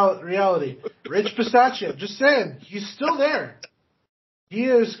is the reality. Rich Bisaccia, just saying, he's still there. He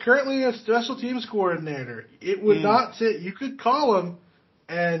is currently a special teams coordinator. It would not sit. You could call him,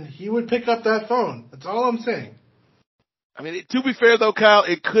 and he would pick up that phone. That's all I'm saying. I mean, to be fair though, Kyle,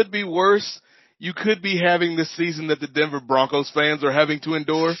 it could be worse. You could be having this season that the Denver Broncos fans are having to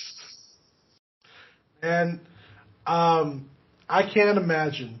endure. And I can't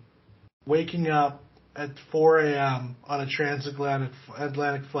imagine waking up at 4 a.m. on a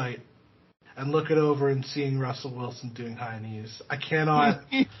transatlantic flight and looking over and seeing Russell Wilson doing high knees. I cannot.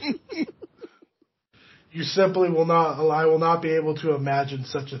 You simply will not. I will not be able to imagine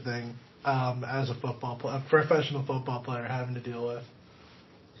such a thing as a professional football player having to deal with.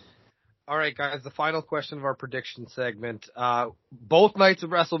 All right, guys, the final question of our prediction segment. Both nights of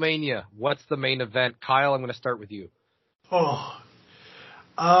WrestleMania, what's the main event? Kyle, I'm going to start with you. Oh.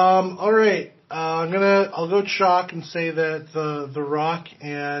 All right. I'll go chalk and say that the Rock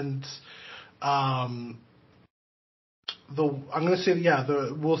and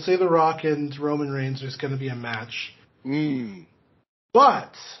we'll say the Rock and Roman Reigns is going to be a match.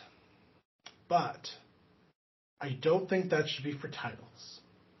 But I don't think that should be for titles.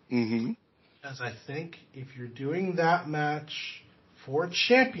 Mm-hmm. Because I think if you're doing that match for a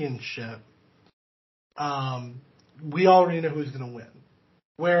championship, we already know who's going to win.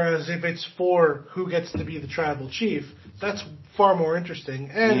 Whereas if it's for who gets to be the tribal chief, that's far more interesting,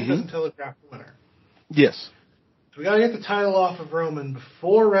 and it doesn't telegraph the winner. Yes. So we got to get the title off of Roman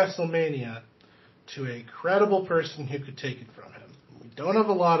before WrestleMania to a credible person who could take it from him. We don't have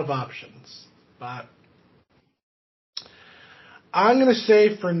a lot of options, but I'm going to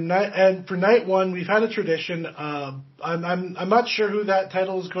say for night one, we've had a tradition. I'm not sure who that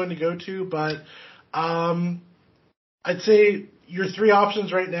title is going to go to, but I'd say your three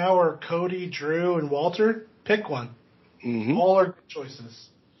options right now are Cody, Drew, and Walter. Pick one. Mm-hmm. All are good choices.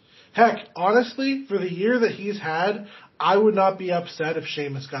 Heck, honestly, for the year that he's had, I would not be upset if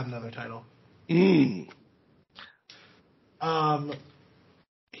Sheamus got another title.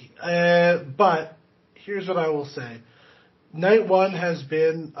 But here's what I will say. Night one has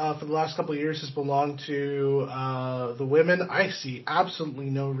been, for the last couple of years, has belonged to the women. I see absolutely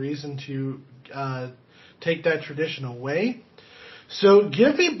no reason to take that tradition away. So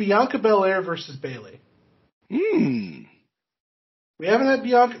give me Bianca Belair versus Bayley. We haven't had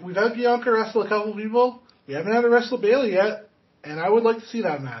Bianca. We've had Bianca wrestle a couple of people. We haven't had her wrestle Bayley yet, and I would like to see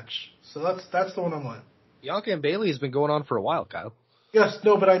that match. So that's the one I want. Bianca and Bayley has been going on for a while, Kyle. Yes,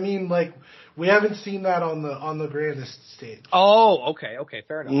 no, but I mean, like, we haven't seen that on the grandest stage. Oh, okay,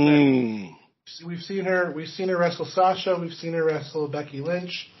 fair enough. We've seen her wrestle Sasha. We've seen her wrestle Becky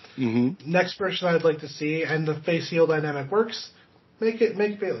Lynch. Mm-hmm. Next person I'd like to see, and the face heel dynamic works. Make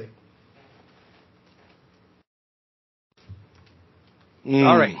Bayley.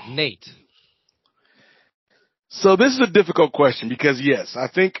 All right, Nate. So this is a difficult question because, yes, I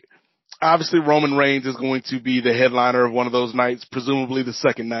think obviously Roman Reigns is going to be the headliner of one of those nights, presumably the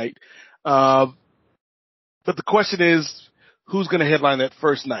second night. But the question is, who's going to headline that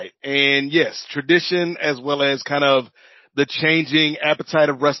first night? And yes, tradition as well as kind of the changing appetite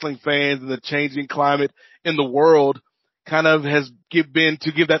of wrestling fans and the changing climate in the world kind of has been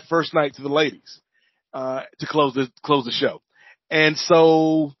to give that first night to the ladies, to close the show. And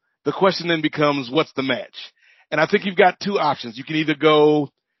so the question then becomes, what's the match? And I think you've got two options. You can either go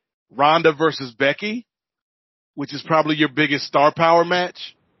Ronda versus Becky, which is probably your biggest star power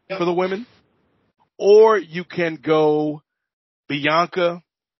match for the women, or you can go Bianca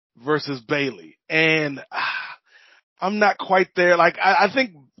versus Bayley. And I'm not quite there. Like, I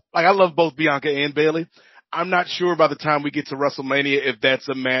think, like, I love both Bianca and Bayley. I'm not sure by the time we get to WrestleMania if that's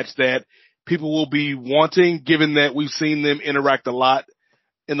a match that people will be wanting, given that we've seen them interact a lot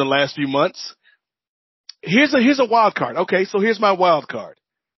in the last few months. Here's a wild card. Okay, so here's my wild card.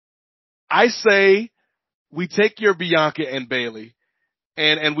 I say we take your Bianca and Bayley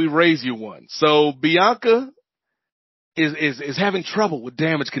and we raise you one. So Bianca is having trouble with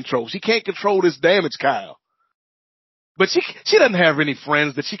damage control. She can't control this damage, Kyle. But she doesn't have any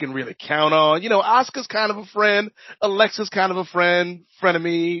friends that she can really count on. You know, Asuka's kind of a friend. Alexa's kind of a friend of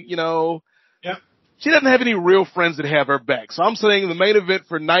me, you know. Yeah. She doesn't have any real friends that have her back. So I'm saying the main event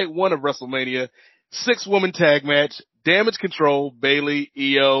for night one of WrestleMania, 6-woman tag match, Damage Control, Bayley,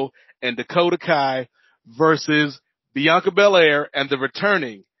 Io, and Dakota Kai versus Bianca Belair and the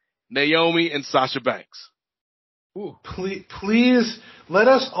returning Naomi and Sasha Banks. Ooh, please let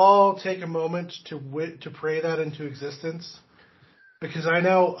us all take a moment to pray that into existence, because I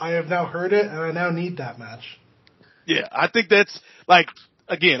have now heard it and I now need that match. Yeah, I think that's, like,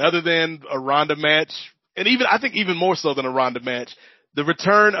 again, other than a Ronda match, and I think even more so than a Ronda match, the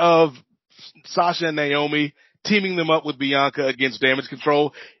return of Sasha and Naomi, teaming them up with Bianca against Damage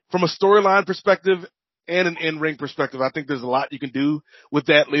Control, from a storyline perspective and an in-ring perspective, I think there's a lot you can do with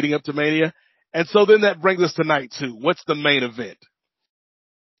that leading up to Mania. And so then that brings us to night two. What's the main event?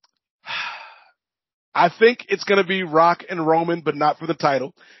 I think it's going to be Rock and Roman, but not for the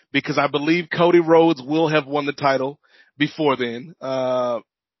title, because I believe Cody Rhodes will have won the title before then.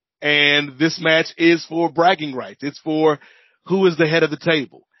 And this match is for bragging rights. It's for who is the head of the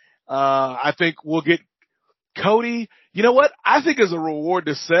table. I think we'll get Cody. You know what? I think as a reward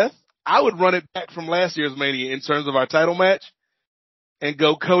to Seth, I would run it back from last year's Mania in terms of our title match and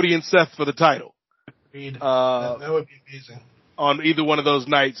go Cody and Seth for the title. Agreed. That would be amazing. On either one of those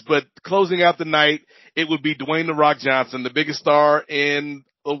nights. But closing out the night, it would be Dwayne "The Rock" Johnson, the biggest star in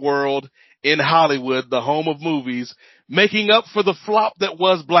the world, in Hollywood, the home of movies, making up for the flop that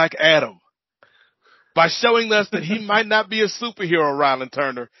was Black Adam by showing us that he might not be a superhero, Rylan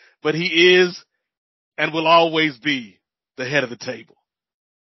Turner, but he is and will always be the head of the table.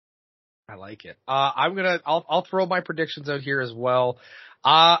 I like it. I'll throw my predictions out here as well.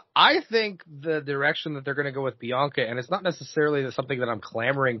 I think the direction that they're going to go with Bianca, and it's not necessarily something that I'm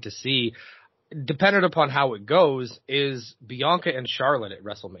clamoring to see, dependent upon how it goes, is Bianca and Charlotte at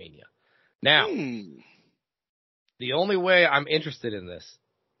WrestleMania. Now, the only way I'm interested in this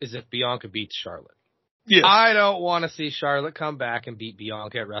is if Bianca beats Charlotte. Yes. I don't want to see Charlotte come back and beat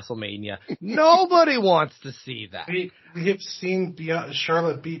Bianca at WrestleMania. Nobody wants to see that. We have seen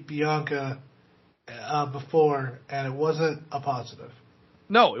Charlotte beat Bianca before, and it wasn't a positive.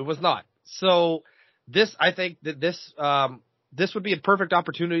 No, it was not. So I think that this would be a perfect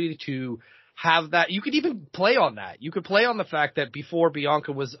opportunity to have that. You could even play on that. You could play on the fact that before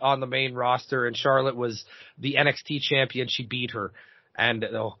Bianca was on the main roster and Charlotte was the NXT champion, she beat her. And,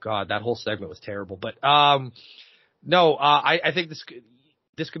 oh God, that whole segment was terrible. But, no, I think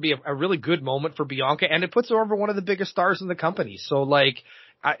this could be a really good moment for Bianca, and it puts her over one of the biggest stars in the company. So, like,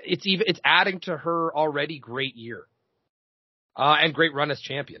 it's adding to her already great year, and great run as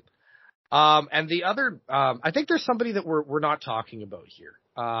champion. And the other, I think there's somebody that we're not talking about here.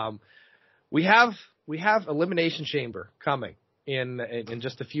 We have Elimination Chamber coming in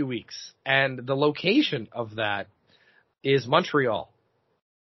just a few weeks, and the location of that is Montreal.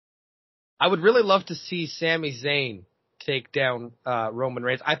 I would really love to see Sami Zayn take down Roman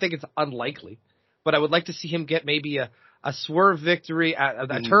Reigns. I think it's unlikely, but I would like to see him get maybe a swerve victory.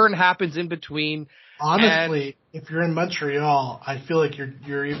 A turn happens in between. Honestly, if you're in Montreal, I feel like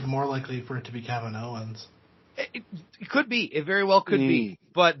you're even more likely for it to be Kevin Owens. It could be. It very well could be.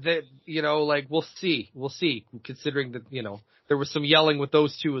 But we'll see. We'll see. Considering that there was some yelling with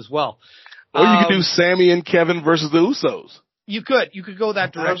those two as well. Or you could do Sammy and Kevin versus the Usos. You could go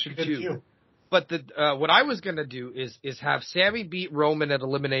that direction too. But what I was going to do is have Sammy beat Roman at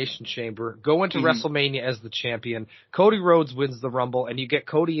Elimination Chamber, go into WrestleMania as the champion. Cody Rhodes wins the Rumble, and you get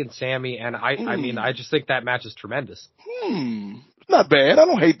Cody and Sammy. And I just think that match is tremendous. Not bad. I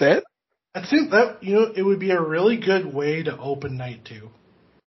don't hate that. I think that it would be a really good way to open night 2.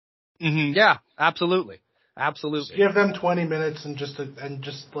 Yeah, absolutely. Just give them 20 minutes and just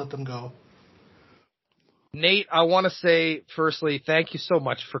let them go. Nate, I want to say, firstly, thank you so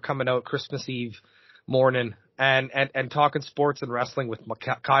much for coming out Christmas Eve morning and talking sports and wrestling with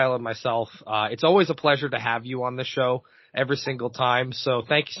Kyle and myself. It's always a pleasure to have you on the show every single time. So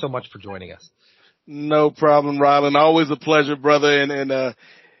thank you so much for joining us. No problem, Rylan. Always a pleasure, brother. And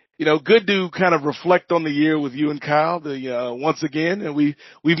good to kind of reflect on the year with you and Kyle once again. And we've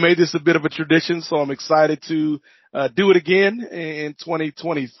made this a bit of a tradition, so I'm excited to do it again in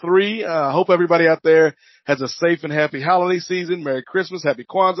 2023. Hope everybody out there has a safe and happy holiday season. Merry Christmas, Happy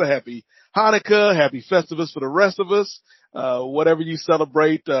Kwanzaa, Happy Hanukkah, Happy Festivus for the rest of us. Whatever you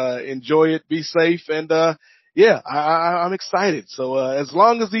celebrate, enjoy it, be safe, and I'm excited. So as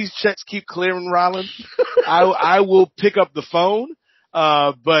long as these checks keep clearing, Rylan, I will pick up the phone.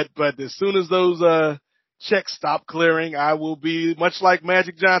 But as soon as those checks stop clearing, I will be much like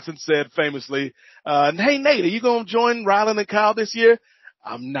Magic Johnson said famously. Hey Nate, are you gonna join Rylan and Kyle this year?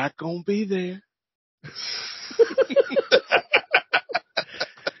 I'm not gonna be there.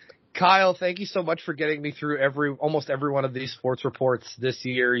 Kyle, thank you so much for getting me through almost every one of these sports reports this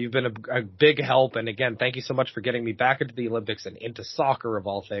year. You've been a big help, and again, thank you so much for getting me back into the Olympics and into soccer of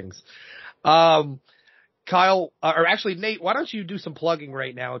all things. Kyle, or actually Nate, why don't you do some plugging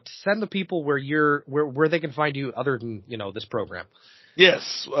right now to send the people where they can find you other than, this program?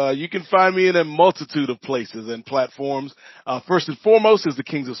 Yes, you can find me in a multitude of places and platforms. First and foremost is the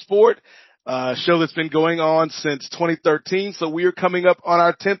Kings of Sport, show that's been going on since 2013. So we are coming up on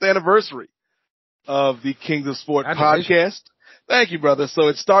our 10th anniversary of the Kings of Sport podcast. Thank you, brother. So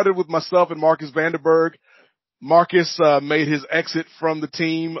it started with myself and Marcus Vanderberg. Marcus made his exit from the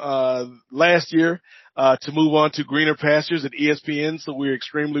team last year to move on to greener pastures at ESPN. So we're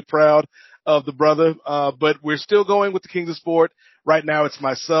extremely proud of the brother. But we're still going with the Kings of Sport. Right now it's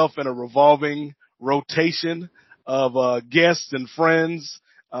myself and a revolving rotation of guests and friends,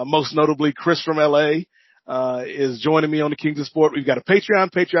 most notably Chris from LA. is joining me on the Kings of Sport. We've got a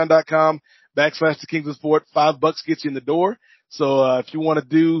Patreon, patreon.com/the Kings of Sport. $5 gets you in the door. So, if you want to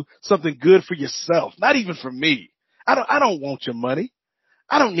do something good for yourself, not even for me, I don't want your money.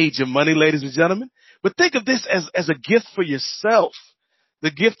 I don't need your money, ladies and gentlemen, but think of this as a gift for yourself. The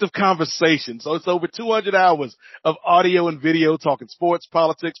gift of conversation. So it's over 200 hours of audio and video talking sports,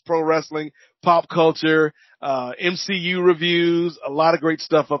 politics, pro wrestling, pop culture, MCU reviews, a lot of great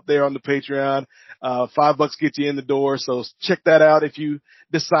stuff up there on the Patreon. $5 gets you in the door. So check that out if you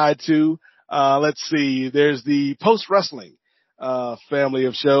decide to. Let's see. There's the Post Wrestling family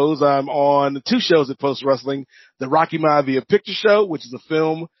of shows. I'm on 2 shows at Post Wrestling. The Rocky Maivia Picture Show, which is a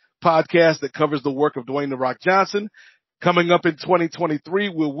film podcast that covers the work of Dwayne "The Rock" Johnson. Coming up in 2023,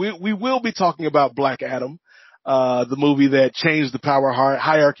 we will be talking about Black Adam, the movie that changed the power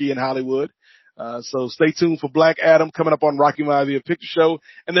hierarchy in Hollywood. So stay tuned for Black Adam coming up on Rocky Maivia Picture Show.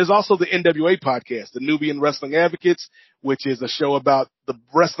 And there's also the NWA podcast, the Nubian Wrestling Advocates, which is a show about the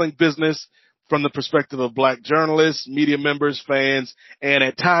wrestling business from the perspective of Black journalists, media members, fans, and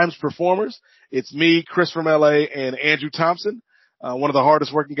at times performers. It's me, Chris from LA, and Andrew Thompson, one of the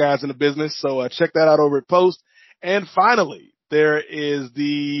hardest working guys in the business. So check that out over at Post. And finally, there is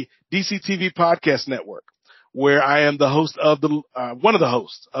the DCTV Podcast Network, where I am the host of one of the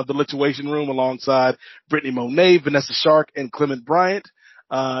hosts of the Lituation Room alongside Brittany Monet, Vanessa Shark, and Clement Bryant.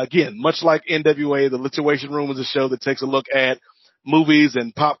 Again, much like NWA, the Lituation Room is a show that takes a look at movies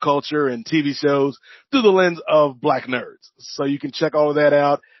and pop culture and TV shows through the lens of Black nerds. So you can check all of that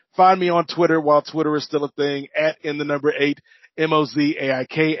out. Find me on Twitter while Twitter is still a thing at @8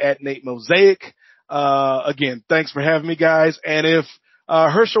 MOZAIK at Nate Mosaic. Again, thanks for having me, guys. And if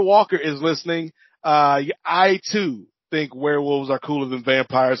Herschel Walker is listening, I too think werewolves are cooler than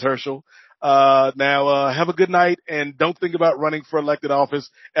vampires, Herschel. Now, have a good night, and don't think about running for elected office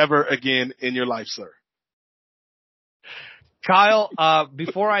ever again in your life, sir. Kyle,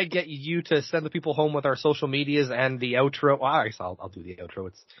 before I get you to send the people home with our social medias and the outro, well, I guess I'll do the outro.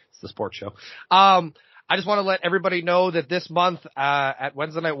 It's the sports show. I just want to let everybody know that this month, at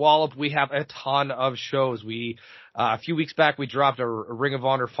Wednesday Night Wallop, we have a ton of shows. A few weeks back, we dropped a Ring of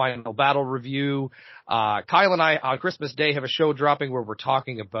Honor Final Battle review. Kyle and I, on Christmas Day, have a show dropping where we're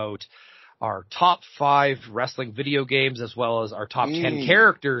talking about our top 5 wrestling video games, as well as our top 10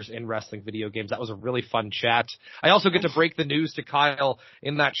 characters in wrestling video games. That was a really fun chat. I also get to break the news to Kyle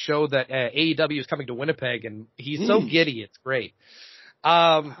in that show that AEW is coming to Winnipeg, and he's so giddy. It's great.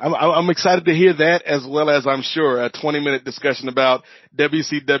 I'm excited to hear that, as well as, I'm sure, a 20-minute discussion about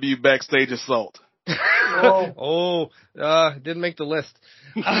WCW Backstage Assault. Didn't make the list.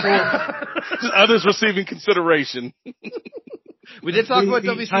 Others receiving consideration. We did talk about the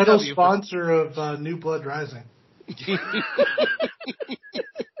WCW. Title sponsor of New Blood Rising.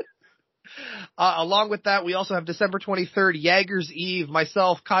 Along with that, we also have December 23rd, Jaeger's Eve,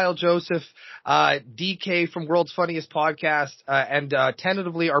 myself, Kyle Joseph, DK from World's Funniest Podcast, and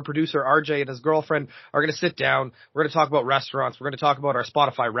tentatively our producer RJ and his girlfriend are going to sit down. We're going to talk about restaurants. We're going to talk about our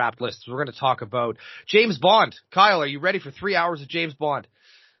Spotify Wrapped lists. We're going to talk about James Bond. Kyle, are you ready for 3 hours of James Bond?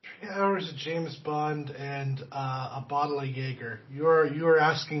 3 hours of James Bond and a bottle of Jaeger. You are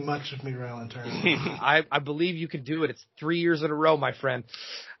asking much of me, Rylan Turner. I believe you can do it. It's 3 years in a row, my friend.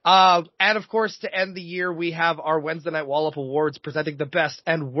 And of course, to end the year, we have our Wednesday Night Wallop Awards presenting the best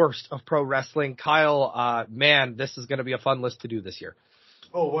and worst of pro wrestling. Kyle, man, this is going to be a fun list to do this year.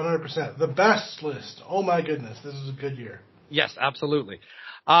 Oh, 100%. The best list. Oh my goodness, this is a good year. Yes, absolutely.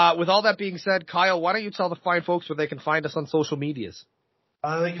 With all that being said, Kyle, why don't you tell the fine folks where they can find us on social medias?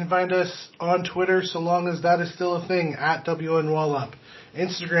 They can find us on Twitter, so long as that is still a thing, at WNWallUp.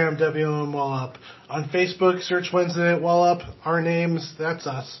 Instagram, WNWallUp. On Facebook, search Wednesday Night Wallop. Our names, that's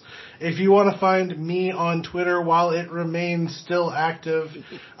us. If you want to find me on Twitter while it remains still active,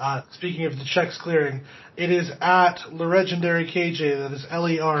 speaking of the checks clearing, it is at LegendaryKJ. That is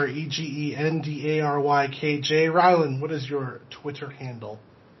LegendaryKJ. Rylan, what is your Twitter handle?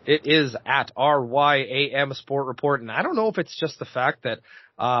 It is at RYAM Sport Report, and I don't know if it's just the fact that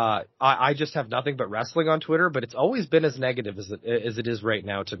I just have nothing but wrestling on Twitter, but it's always been as negative as it is right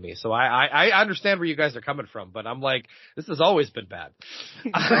now to me. So I understand where you guys are coming from, but I'm like, this has always been bad.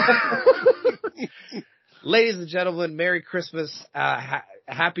 Ladies and gentlemen, Merry Christmas,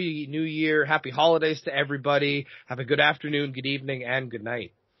 Happy New Year, Happy Holidays to everybody. Have a good afternoon, good evening, and good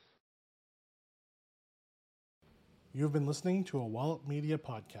night. You've been listening to a Wallop Media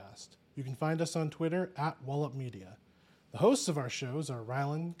podcast. You can find us on Twitter at Wallop Media. The hosts of our shows are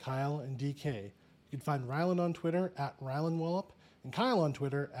Rylan, Kyle, and DK. You can find Rylan on Twitter at Rylan Wallop and Kyle on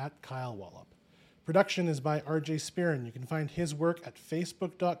Twitter at Kyle Wallop. Production is by RJ Spearin. You can find his work at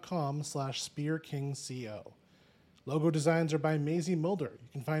facebook.com/SpearKingCO. Logo designs are by Maisie Mulder. You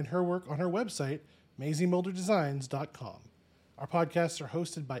can find her work on her website, MaisieMulderDesigns.com. Our podcasts are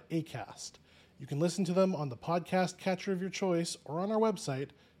hosted by Acast. You can listen to them on the podcast catcher of your choice or on our website,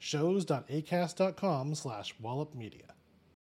 shows.acast.com/wallopmedia.